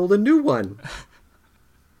just build a new one.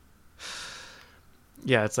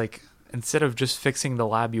 Yeah, it's like, instead of just fixing the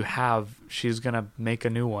lab you have, she's going to make a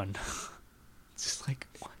new one. It's just like,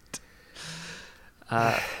 what?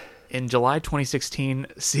 In July 2016,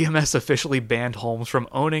 CMS officially banned Holmes from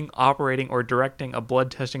owning, operating, or directing a blood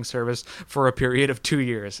testing service for a period of 2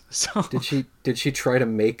 years. So Did she try to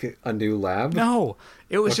make a new lab? No,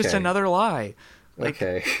 it was just another lie. Like,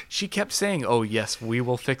 okay. She kept saying, oh, yes, we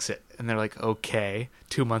will fix it. And they're like, okay.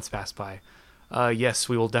 2 months pass by. Yes,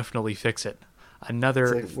 we will definitely fix it.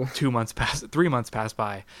 Another 3 months pass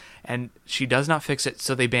by. And she does not fix it,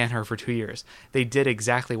 so they ban her for 2 years. They did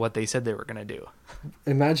exactly what they said they were going to do.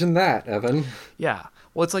 Imagine that, Evan. Yeah.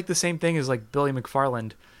 Well, it's like the same thing as like Billy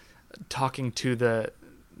McFarland talking to the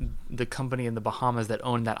company in the Bahamas that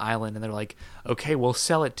owned that island, and they're like, okay, we'll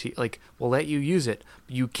sell it to you. Like, we'll let you use it.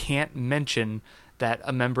 You can't mention that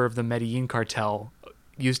a member of the Medellin cartel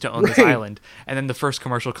used to own this island. And then the first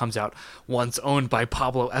commercial comes out, once owned by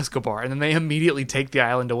Pablo Escobar, and then they immediately take the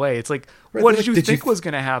island away. It's like, what did you think was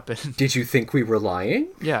going to happen? Did you think we were lying?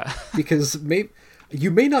 Yeah. Because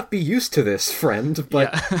you may not be used to this, friend,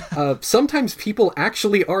 but sometimes people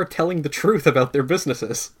actually are telling the truth about their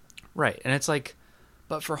businesses. Right. And it's like,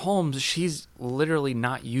 but for Holmes, she's literally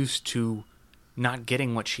not used to not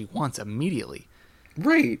getting what she wants immediately.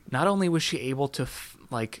 Right. Not only was she able to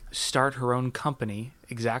start her own company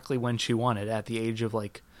exactly when she wanted at the age of I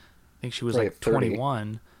think she was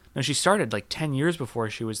 21. No, she started 10 years before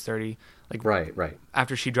she was 30. Right.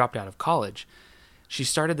 After she dropped out of college, she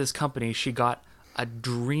started this company. She got a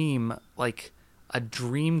dream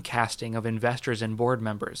casting of investors and board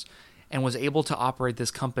members, and was able to operate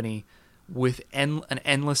this company with an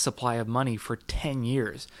endless supply of money for 10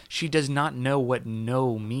 years. She does not know what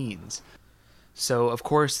no means. So, of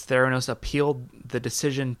course, Theranos appealed the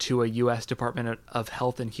decision to a U.S. Department of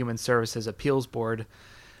Health and Human Services appeals board.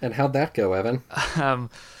 And how'd that go, Evan?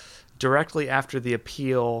 Directly after the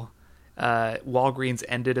appeal, Walgreens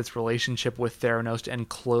ended its relationship with Theranos and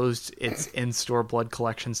closed its in-store blood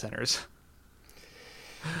collection centers.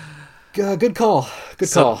 Good call.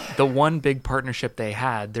 Good call. The one big partnership they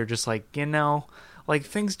had, they're just like, like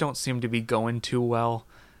things don't seem to be going too well.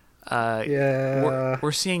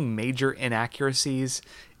 We're seeing major inaccuracies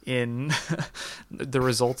in the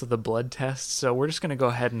results of the blood tests, so we're just going to go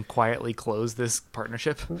ahead and quietly close this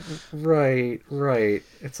partnership. Right.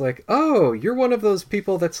 It's like, oh, you're one of those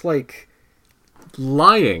people that's like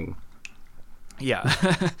lying.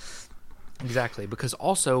 Yeah, exactly. Because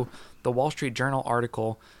also the Wall Street Journal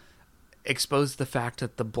article exposed the fact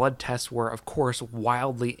that the blood tests were, of course,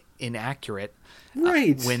 wildly inaccurate.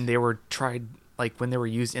 Right. When they were tried, like when they were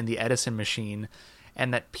used in the Edison machine,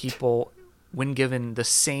 and that people, when given the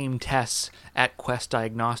same tests at Quest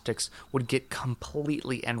Diagnostics, would get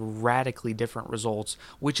completely and radically different results,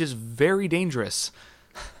 which is very dangerous.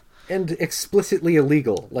 And explicitly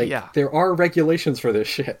illegal. Like, Yeah. There are regulations for this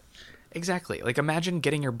shit. Exactly. Like, imagine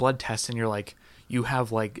getting your blood test and you're like, you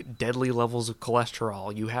have like deadly levels of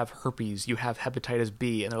cholesterol, you have herpes, you have hepatitis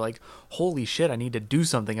B, and they're like, holy shit, I need to do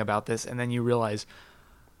something about this. And then you realize,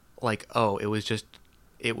 like, oh, it was just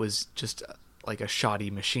like a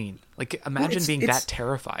shoddy machine. Like, imagine being that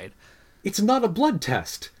terrified. It's not a blood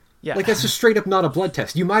test. Yeah. Like, that's just straight up not a blood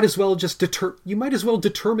test. You might as well just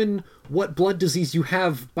determine what blood disease you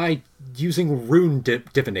have by using rune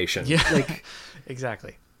divination. Yeah. Like,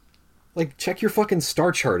 exactly. Like, check your fucking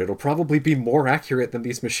star chart. It'll probably be more accurate than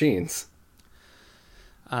these machines.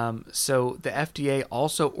 So the FDA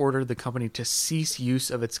also ordered the company to cease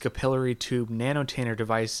use of its capillary tube nanotainer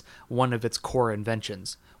device, one of its core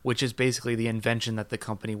inventions, which is basically the invention that the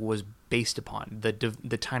company was based upon,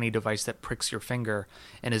 the tiny device that pricks your finger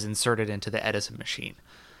and is inserted into the Edison machine.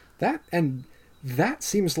 That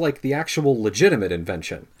seems like the actual legitimate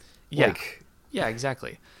invention. Yeah. Yeah,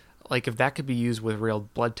 exactly. Like, if that could be used with real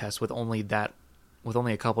blood tests with only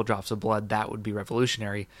a couple drops of blood, that would be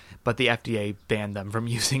revolutionary. But the FDA banned them from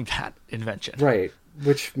using that invention. Right.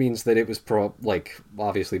 Which means that it was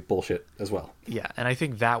obviously bullshit as well. Yeah, and I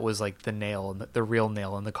think that was like the real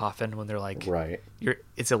nail in the coffin when they're like, right,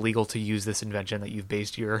 it's illegal to use this invention that you've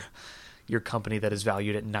based your company that is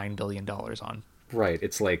valued at $9 billion on. Right.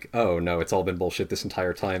 It's like, oh no, it's all been bullshit this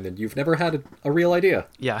entire time, and you've never had a real idea.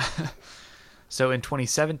 Yeah. So in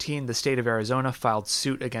 2017, the state of Arizona filed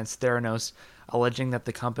suit against Theranos, alleging that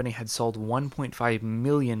the company had sold 1.5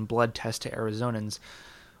 million blood tests to Arizonans,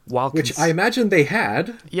 which I imagine they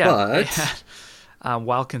had. Yeah, but... they had,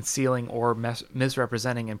 while concealing or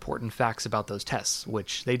misrepresenting important facts about those tests,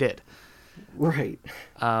 which they did. Right.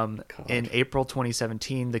 In April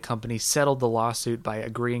 2017, the company settled the lawsuit by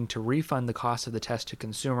agreeing to refund the cost of the test to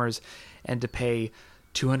consumers and to pay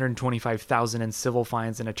 $225,000 in civil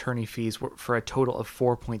fines and attorney fees for a total of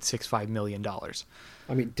 $4.65 million.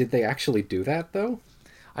 I mean, did they actually do that, though?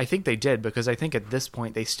 I think they did, because I think at this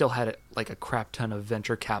point they still had like a crap ton of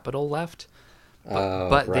venture capital left.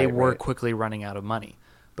 But they were quickly running out of money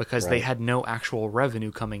because they had no actual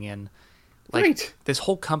revenue coming in. Like, this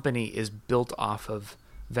whole company is built off of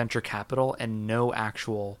venture capital and no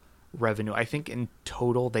actual revenue. I think in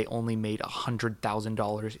total they only made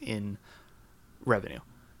 $100,000 in revenue.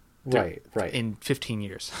 Right. In 15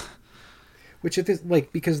 years. Which is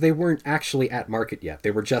because they weren't actually at market yet.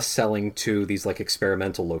 They were just selling to these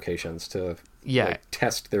experimental locations to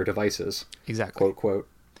test their devices. Exactly. Quote, quote.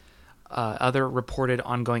 Other reported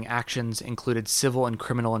ongoing actions included civil and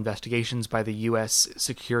criminal investigations by the U.S.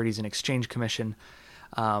 Securities and Exchange Commission,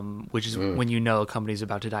 which is when a company's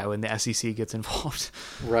about to die, when the SEC gets involved.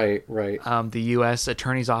 Right. The U.S.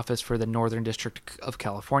 Attorney's Office for the Northern District of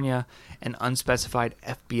California, an unspecified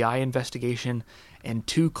FBI investigation, and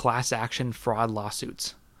 2 class action fraud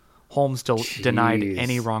lawsuits. Holmes still denied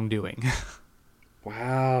any wrongdoing.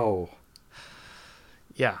 Wow.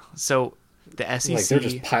 Yeah, so the SEC... they're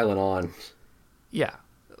just piling on. Yeah.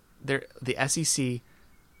 The SEC,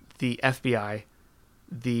 the FBI,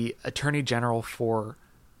 the Attorney General for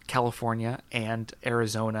California and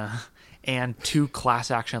Arizona, and 2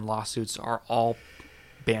 class action lawsuits are all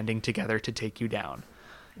banding together to take you down.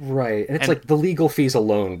 Right. And it's the legal fees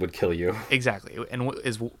alone would kill you. Exactly. And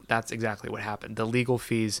that's exactly what happened. The legal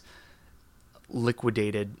fees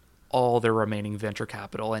liquidated all their remaining venture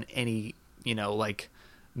capital and any,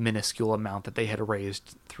 minuscule amount that they had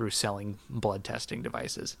raised through selling blood testing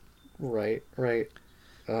devices. Right.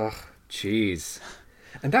 Ugh, jeez.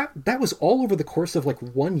 And that was all over the course of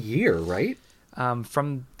 1 year, right?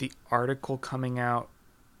 From the article coming out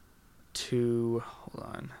to... Hold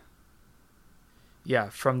on. Yeah,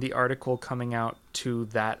 from the article coming out to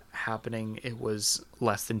that happening, it was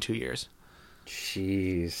less than 2 years.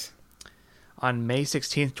 Jeez. On May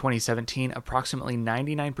 16th, 2017, approximately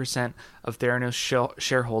 99% of Theranos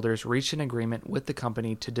shareholders reached an agreement with the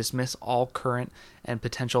company to dismiss all current and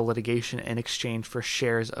potential litigation in exchange for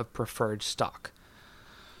shares of preferred stock.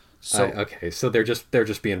 So okay, so they're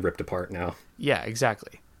just being ripped apart now. Yeah,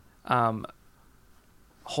 exactly.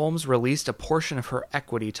 Holmes released a portion of her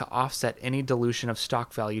equity to offset any dilution of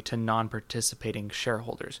stock value to non-participating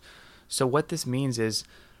shareholders. So what this means is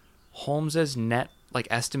Holmes's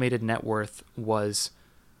estimated net worth was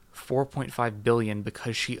 $4.5 billion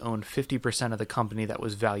because she owned 50% of the company that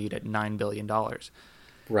was valued at $9 billion.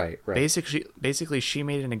 Right. Basically, she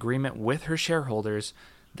made an agreement with her shareholders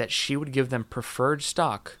that she would give them preferred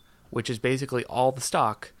stock, which is basically all the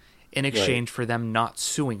stock, in exchange for them not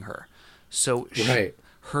suing her. So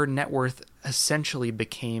her net worth essentially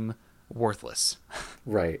became worthless.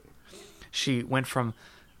 Right. She went from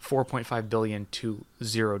 $4.5 billion to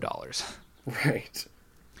 $0. Right.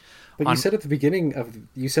 But you said at the beginning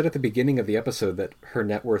of the episode that her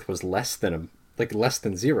net worth was less than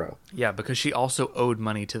zero. Yeah, because she also owed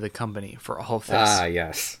money to the company for all of this. Ah,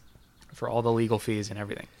 yes. For all the legal fees and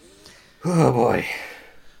everything. Oh boy.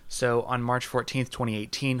 So on March 14th,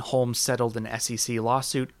 2018, Holmes settled an SEC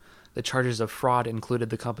lawsuit. The charges of fraud included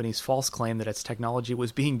the company's false claim that its technology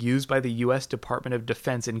was being used by the U.S. Department of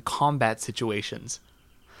Defense in combat situations.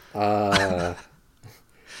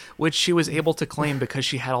 Which she was able to claim because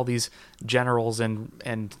she had all these generals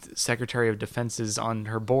and Secretary of Defenses on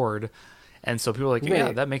her board. And so people were like,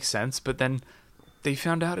 yeah, that makes sense. But then they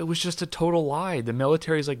found out it was just a total lie. The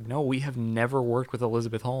military's like, no, we have never worked with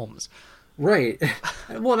Elizabeth Holmes. Right.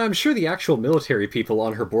 Well, and I'm sure the actual military people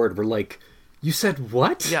on her board were like, you said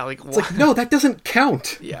what? Yeah, like, it's like, no, that doesn't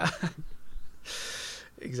count. Yeah.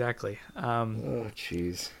 Exactly. Oh,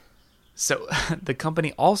 jeez. So the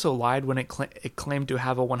company also lied when it claimed to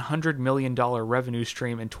have a $100 million revenue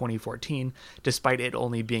stream in 2014, despite it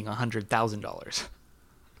only being $100,000.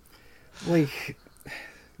 Like,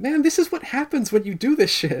 man, this is what happens when you do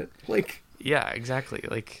this shit. Like, yeah, exactly.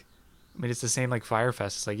 Like, I mean, it's the same like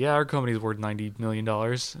Firefest. It's like, yeah, our company's worth $90 million.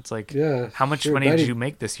 It's like, yeah, how much money did you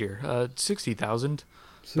make this year? $60,000.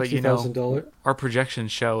 But you know, our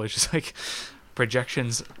projections show it's just like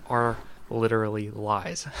projections are literally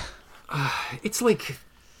lies. It's like,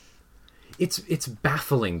 it's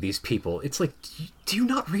baffling, these people. It's like, do you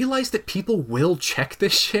not realize that people will check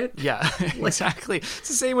this shit? Yeah, exactly. It's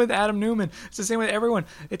the same with Adam Newman. It's the same with everyone.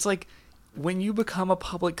 It's like, when you become a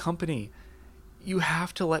public company, you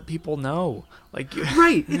have to let people know. Like,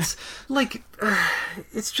 right. It's like,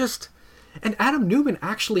 it's just, and Adam Newman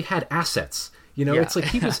actually had assets. You know, it's like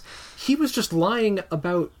he was just lying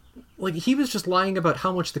about. Like, he was just lying about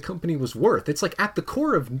how much the company was worth. It's like, at the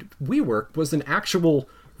core of WeWork was an actual,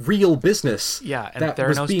 real business. Yeah, and that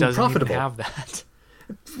Theranos was being doesn't profitable. even have that.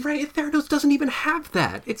 Right, Theranos doesn't even have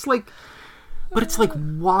that. It's like, but it's like,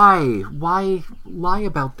 why lie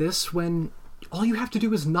about this when all you have to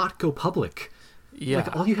do is not go public? Yeah.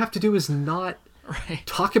 Like, all you have to do is not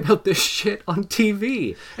talk about this shit on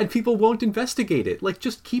TV, and people won't investigate it. Like,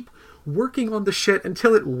 just keep working on the shit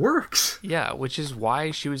until it works. Yeah, which is why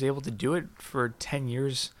she was able to do it for 10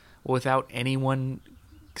 years without anyone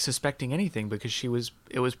suspecting anything, because it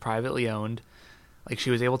was privately owned. Like, she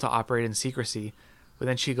was able to operate in secrecy, but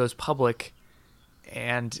then she goes public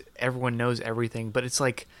and everyone knows everything. But it's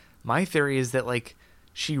like, my theory is that, like,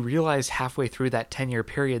 she realized halfway through that 10-year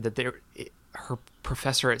period that her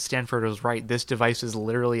professor at Stanford was right. This device is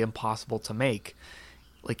literally impossible to make,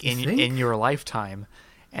 like, in your lifetime.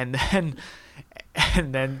 And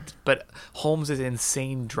then, but Holmes's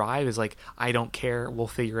insane drive is like, I don't care. We'll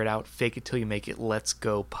figure it out. Fake it till you make it. Let's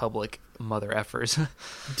go public, mother effers.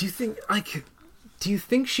 Do you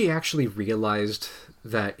think she actually realized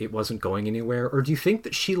that it wasn't going anywhere? Or do you think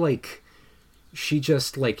that she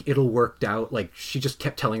just, like, it'll work out? Like, she just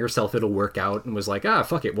kept telling herself it'll work out and was like,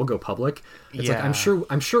 fuck it, we'll go public. It's like,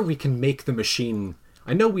 I'm sure we can make the machine.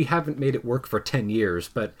 I know we haven't made it work for 10 years,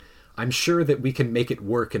 but I'm sure that we can make it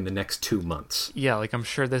work in the next 2 months. Yeah, like, I'm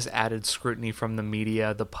sure this added scrutiny from the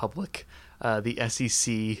media, the public, the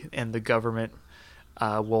SEC, and the government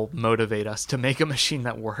will motivate us to make a machine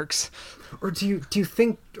that works. Or do you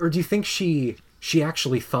think she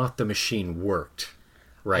actually thought the machine worked?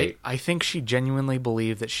 Right? I think she genuinely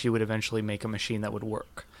believed that she would eventually make a machine that would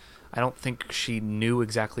work. I don't think she knew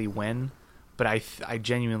exactly when, but I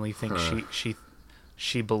genuinely think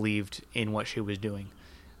she believed in what she was doing.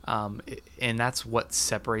 And that's what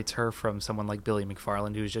separates her from someone like Billy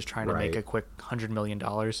McFarland, who's just trying to make a quick $100 million.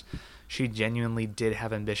 She genuinely did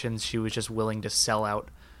have ambitions. She was just willing to sell out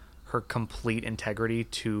her complete integrity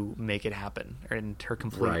to make it happen, and her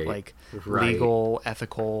complete legal,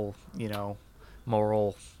 ethical,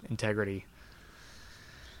 moral integrity.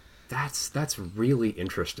 That's really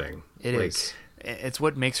interesting. It is. It's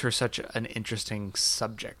what makes her such an interesting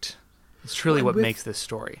subject. It's truly what makes this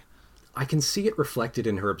story. I can see it reflected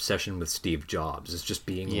in her obsession with Steve Jobs as just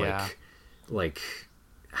being like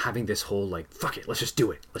having this whole like, fuck it, let's just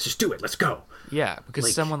do it, let's go. Yeah, because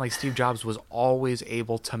like, someone like Steve Jobs was always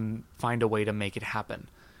able to find a way to make it happen.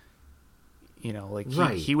 You know, like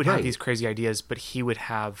he would have these crazy ideas, but he would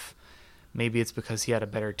have, maybe it's because he had a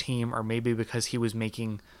better team, or maybe because he was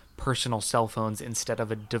making personal cell phones instead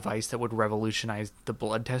of a device that would revolutionize the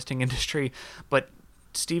blood testing industry. But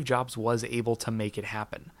Steve Jobs was able to make it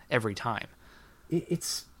happen every time.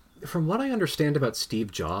 It's, from what I understand about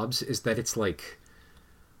Steve Jobs, is that it's like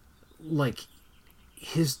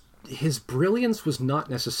his brilliance was not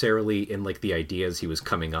necessarily in like the ideas he was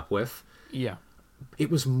coming up with. Yeah.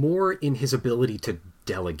 It was more in his ability to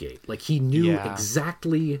delegate. Like he knew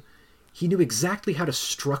exactly how to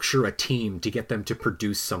structure a team to get them to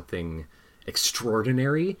produce something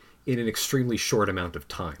extraordinary in an extremely short amount of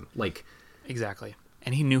time. Like, exactly.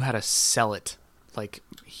 And he knew how to sell it. Like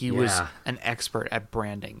he was an expert at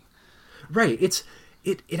branding. Right. It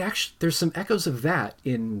actually, there's some echoes of that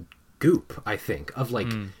in Goop, I think, of like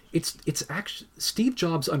it's actually, Steve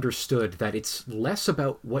Jobs understood that it's less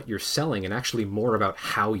about what you're selling and actually more about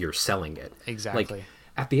how you're selling it. Exactly. Like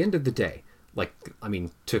at the end of the day, like, I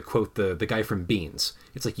mean, to quote the guy from Beans,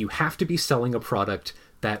 it's like you have to be selling a product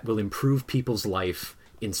that will improve people's life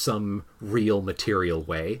in some real material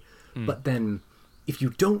way. But then if you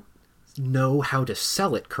don't know how to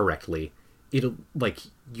sell it correctly, it'll like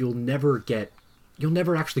you'll never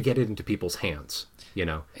actually get it into people's hands, you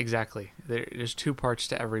know. Exactly. There's two parts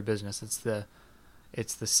to every business. It's the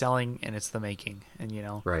selling and it's the making. And you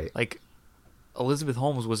know, right. Like Elizabeth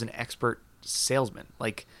Holmes was an expert salesman.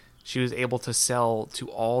 Like she was able to sell to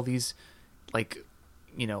all these, like,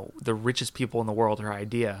 you know, the richest people in the world her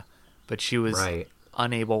idea, but she was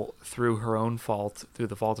unable, through her own fault, through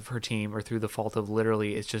the fault of her team, or through the fault of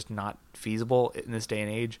literally it's just not feasible in this day and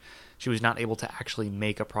age. She was not able to actually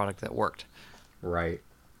make a product that worked. Right.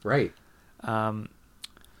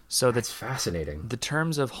 So that's fascinating. The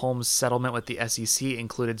terms of Holmes' settlement with the SEC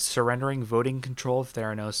included surrendering voting control of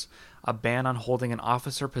Theranos, a ban on holding an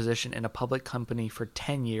officer position in a public company for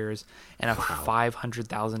 10 years, and a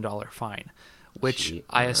 $500,000 fine, which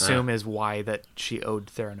I assume is why that she owed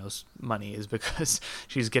Theranos money, is because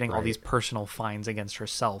she's getting all these personal fines against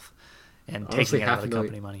herself and honestly, taking it out of the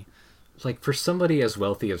company money. Like, for somebody as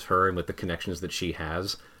wealthy as her and with the connections that she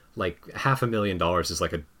has, like, $500,000 is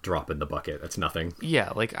like a drop in the bucket. That's nothing.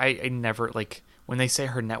 Yeah, like, I never, like, when they say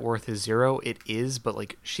her net worth is zero, it is, but,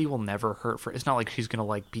 like, she will never hurt for, it's not like she's gonna,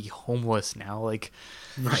 like, be homeless now. Like,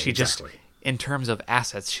 she just, in terms of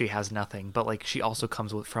assets, she has nothing, but, like, she also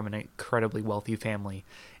comes from an incredibly wealthy family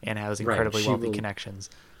and has incredibly wealthy connections.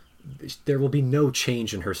 There will be no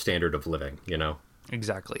change in her standard of living, you know?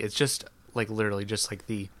 Exactly. It's just, like, literally just, like,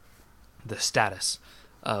 the status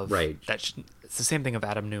of that. It's the same thing of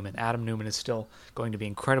Adam Newman. Adam Newman is still going to be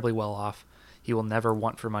incredibly well off. He will never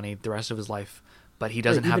want for money the rest of his life, but he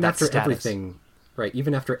doesn't have that status. Everything, right?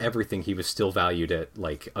 Even after everything, he was still valued at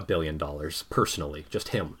like $1 billion personally, just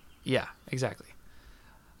him. Yeah, exactly.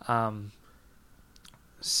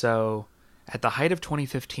 So, at the height of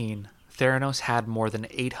 2015, Theranos had more than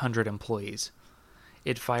 800 employees.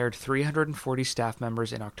 It fired 340 staff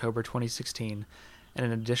members in October 2016 and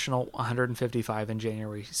an additional 155 in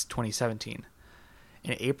January 2017.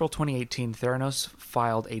 In April 2018, Theranos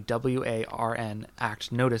filed a WARN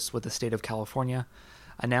Act notice with the state of California,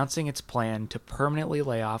 announcing its plan to permanently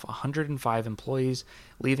lay off 105 employees,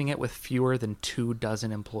 leaving it with fewer than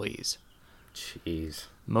 24 employees. Jeez.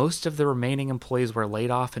 Most of the remaining employees were laid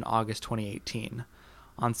off in August 2018.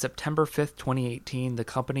 On September 5th, 2018, the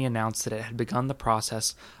company announced that it had begun the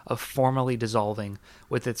process of formally dissolving,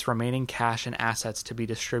 with its remaining cash and assets to be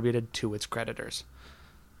distributed to its creditors.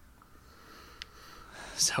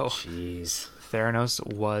 So, jeez. Theranos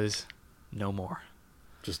was no more.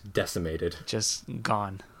 Just decimated. Just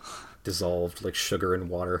gone. Dissolved like sugar in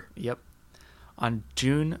water. Yep. On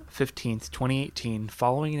June 15th, 2018,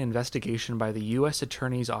 following an investigation by the U.S.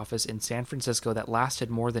 Attorney's Office in San Francisco that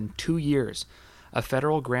lasted more than 2 years, a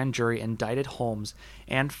federal grand jury indicted Holmes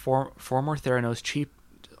and former Theranos chief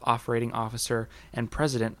operating officer and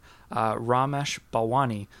president Ramesh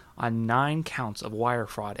Balwani on 9 counts of wire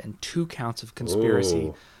fraud and 2 counts of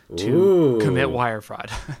conspiracy to commit wire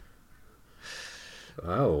fraud.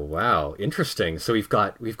 Oh, wow. Interesting. So we've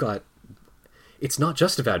got it's not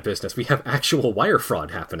just a bad business. We have actual wire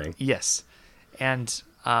fraud happening. Yes. And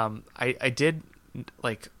I did,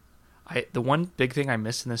 like, the one big thing I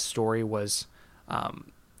missed in this story was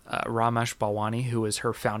Ramesh Balwani, who was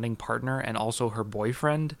her founding partner and also her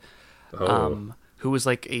boyfriend, Oh. who was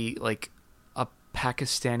like a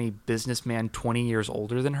Pakistani businessman 20 years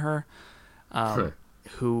older than her,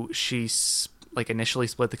 who she initially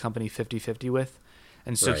split the company 50-50 with.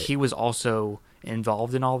 And so Right. he was also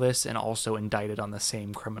involved in all this and also indicted on the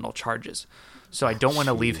same criminal charges. So I don't want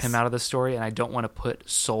to leave him out of the story, and I don't want to put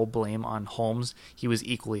sole blame on Holmes. He was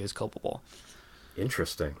equally as culpable.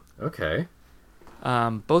 Interesting. Okay.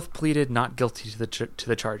 Both pleaded not guilty to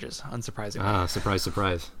the charges, unsurprisingly. Ah, surprise,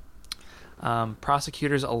 surprise.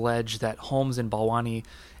 Prosecutors allege that Holmes and Balwani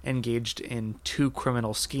engaged in two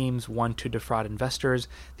criminal schemes, one to defraud investors,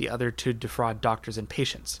 the other to defraud doctors and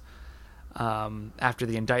patients. After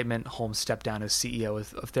the indictment, Holmes stepped down as CEO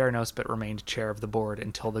of Theranos, but remained chair of the board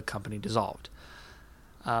until the company dissolved.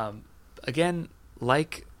 Again,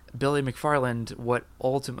 like Billy McFarland, what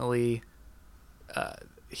ultimately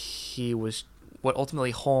Holmes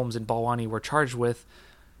and Balwani were charged with,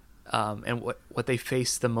 and what they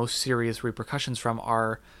face the most serious repercussions from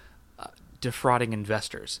are defrauding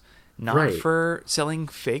investors. Not Right. for selling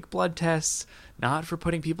fake blood tests, not for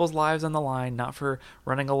putting people's lives on the line, not for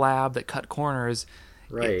running a lab that cut corners.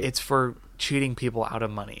 Right. It's for cheating people out of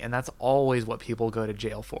money, and that's always what people go to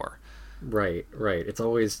jail for. Right, right. It's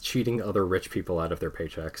always cheating other rich people out of their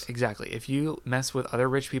paychecks. Exactly. If you mess with other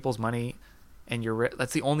rich people's money, and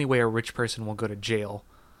that's the only way a rich person will go to jail,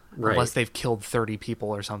 Right. unless they've killed 30 people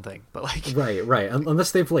or something. But Right, right.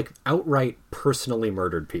 Unless they've outright personally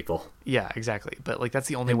murdered people. yeah, exactly. But that's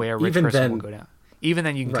the only way a rich even person then- will go down. Even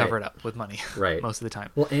then, you can Right. cover it up with money. Right. Most of the time.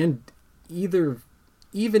 Well, and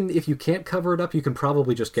even if you can't cover it up, you can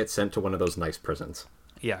probably just get sent to one of those nice prisons.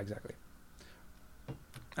 Yeah, exactly.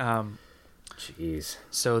 Jeez.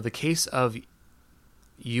 So the case of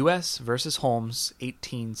U.S. versus Holmes,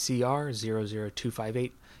 18 CR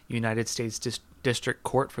 00258, United States District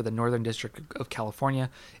Court for the Northern District of California,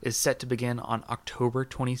 is set to begin on October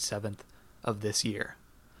 27th of this year.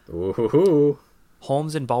 Ooh.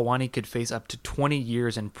 Holmes and Balwani could face up to 20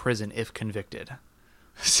 years in prison if convicted.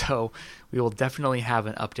 So we will definitely have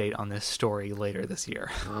an update on this story later this year.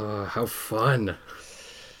 How fun.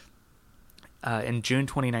 In June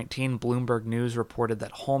 2019, Bloomberg News reported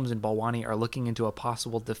that Holmes and Balwani are looking into a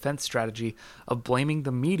possible defense strategy of blaming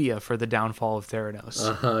the media for the downfall of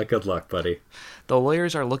Theranos. Good luck, buddy. The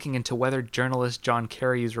lawyers are looking into whether journalist John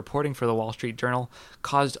Kerry's reporting for the Wall Street Journal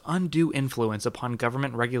caused undue influence upon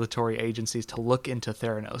government regulatory agencies to look into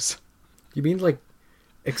Theranos. You mean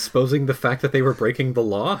exposing the fact that they were breaking the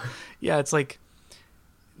law? Yeah, it's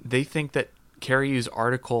they think that Kerry's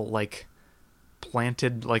article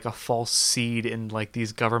planted a false seed in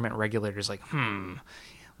these government regulators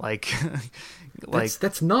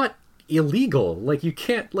That's not illegal. You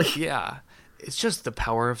can't yeah, it's just the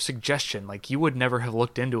power of suggestion. You would never have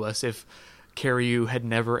looked into us if Kerry had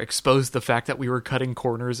never exposed the fact that we were cutting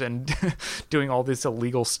corners and doing all this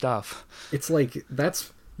illegal stuff. It's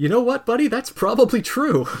that's, you know what, buddy? That's probably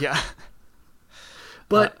true. Yeah.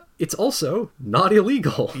 But it's also not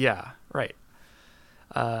illegal. Yeah, right.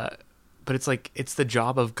 But it's the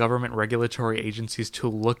job of government regulatory agencies to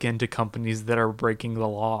look into companies that are breaking the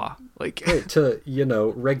law. Right, to,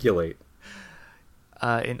 regulate.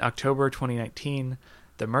 In October 2019,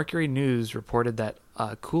 the Mercury News reported that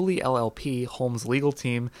Cooley LLP, Holmes' legal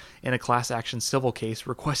team, in a class action civil case,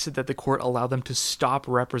 requested that the court allow them to stop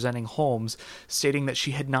representing Holmes, stating that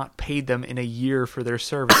she had not paid them in a year for their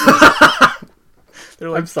services.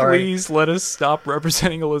 They're I'm sorry. Please let us stop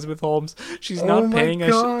representing Elizabeth Holmes. She's not paying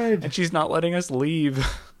God. us, and she's not letting us leave.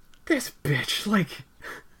 This bitch,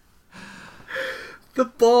 the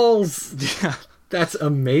balls. Yeah. That's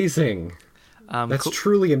amazing. That's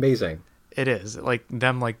truly amazing. It is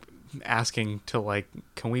them asking to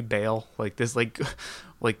can we bail? This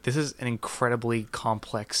this is an incredibly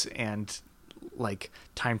complex and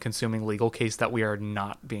time consuming legal case that we are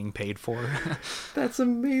not being paid for. That's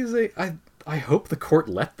amazing. I hope the court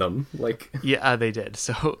let them. Yeah, they did.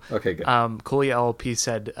 So okay, good. Cooley LLP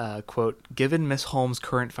said, quote, "Given Miss Holmes'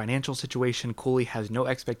 current financial situation, Cooley has no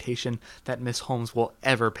expectation that Miss Holmes will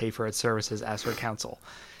ever pay for its services as her counsel."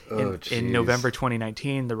 In November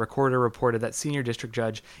 2019, the Recorder reported that Senior District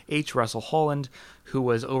Judge H. Russell Holland, who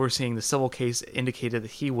was overseeing the civil case, indicated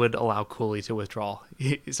that he would allow Cooley to withdraw.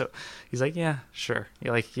 So he's like, yeah, sure.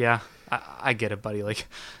 You're yeah, I get it, buddy.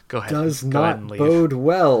 Go ahead. Does Go ahead and not leave. bode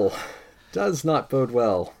well. Does not bode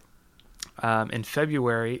well. In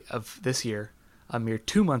February of this year, a mere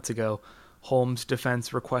 2 months ago, Holmes'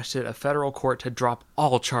 defense requested a federal court to drop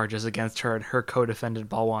all charges against her and her co-defendant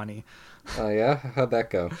Balwani. Oh, yeah? How'd that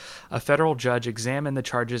go? A federal judge examined the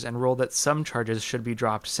charges and ruled that some charges should be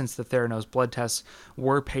dropped since the Theranos blood tests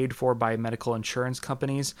were paid for by medical insurance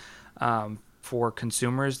companies. For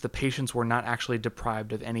consumers, the patients were not actually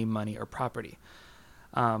deprived of any money or property.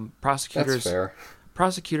 That's fair.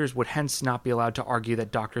 Prosecutors would hence not be allowed to argue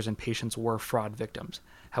that doctors and patients were fraud victims.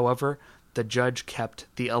 However, the judge kept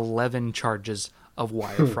the 11 charges of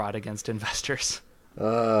wire fraud against investors.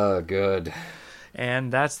 Good.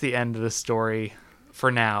 And that's the end of the story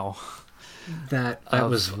for now. That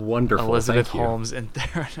was wonderful. Elizabeth Thank you. Holmes and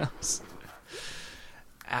Theranos.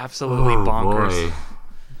 Absolutely bonkers. Boy.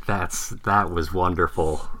 That was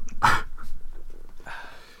wonderful.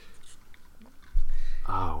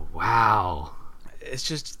 Oh, wow. It's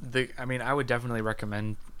just I would definitely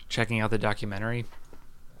recommend checking out the documentary.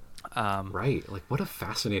 Right. Like, what a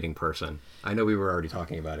fascinating person. I know we were already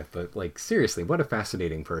talking about it, but, like, seriously, what a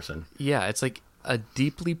fascinating person. Yeah, it's like a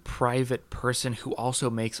deeply private person who also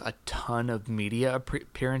makes a ton of media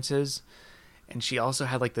appearances. And she also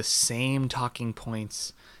had, like, the same talking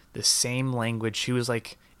points, the same language. She was,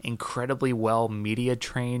 like, incredibly well media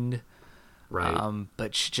trained. Right.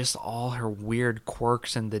 But she just all her weird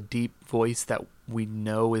quirks and the deep voice that we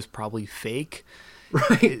know is probably fake.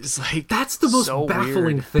 Right. It's like, that's the most so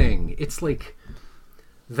baffling weird. thing. It's like,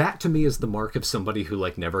 that to me is the mark of somebody who,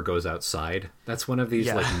 like, never goes outside. That's one of these,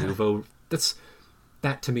 Yeah. like,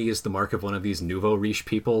 that to me is the mark of one of these nouveau riche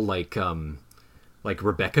people, like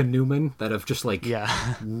Rebecca Newman, that have just, like,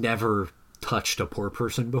 Yeah. never touched a poor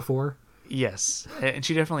person before. Yes. And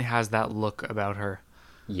she definitely has that look about her.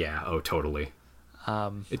 Yeah, oh, totally.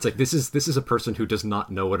 It's like, this is a person who does not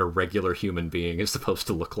know what a regular human being is supposed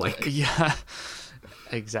to look like. Yeah.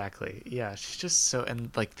 Exactly. Yeah, she's just so,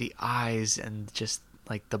 and like the eyes and just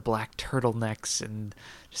like the black turtlenecks and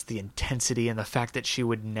just the intensity and the fact that she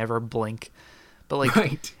would never blink. But like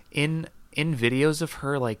Right. in videos of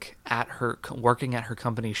her like at her working at her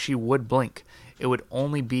company, she would blink. It would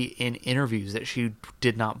only be in interviews that she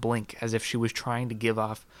did not blink, as if she was trying to give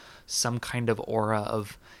off some kind of aura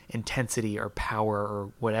of intensity or power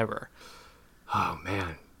or whatever. Oh,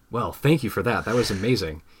 man. Well, thank you for that. That was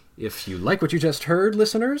amazing. If you like what you just heard,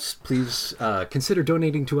 listeners, please consider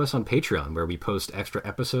donating to us on Patreon, where we post extra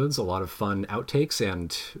episodes, a lot of fun outtakes,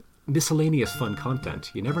 and miscellaneous fun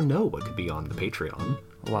content. You never know what could be on the Patreon.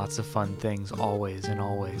 Lots of fun things, always and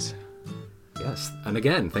always. Yes. And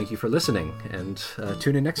again, thank you for listening, and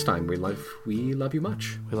tune in next time. We love you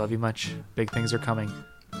much. We love you much. Big things are coming.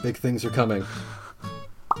 Big things are coming.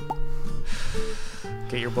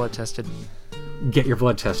 Get your blood tested. Get your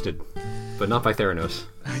blood tested, but not by Theranos.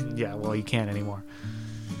 Yeah, well, you can't anymore.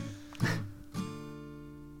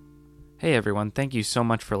 Hey everyone, thank you so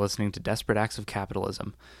much for listening to Desperate Acts of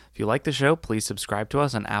Capitalism. If you like the show, please subscribe to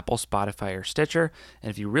us on Apple, Spotify, or Stitcher,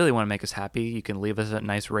 and if you really want to make us happy, you can leave us a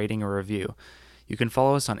nice rating or review. You can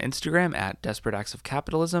follow us on Instagram at Desperate Acts of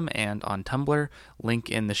Capitalism and on Tumblr, link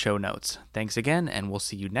in the show notes. Thanks again, and we'll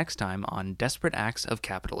see you next time on Desperate Acts of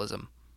Capitalism.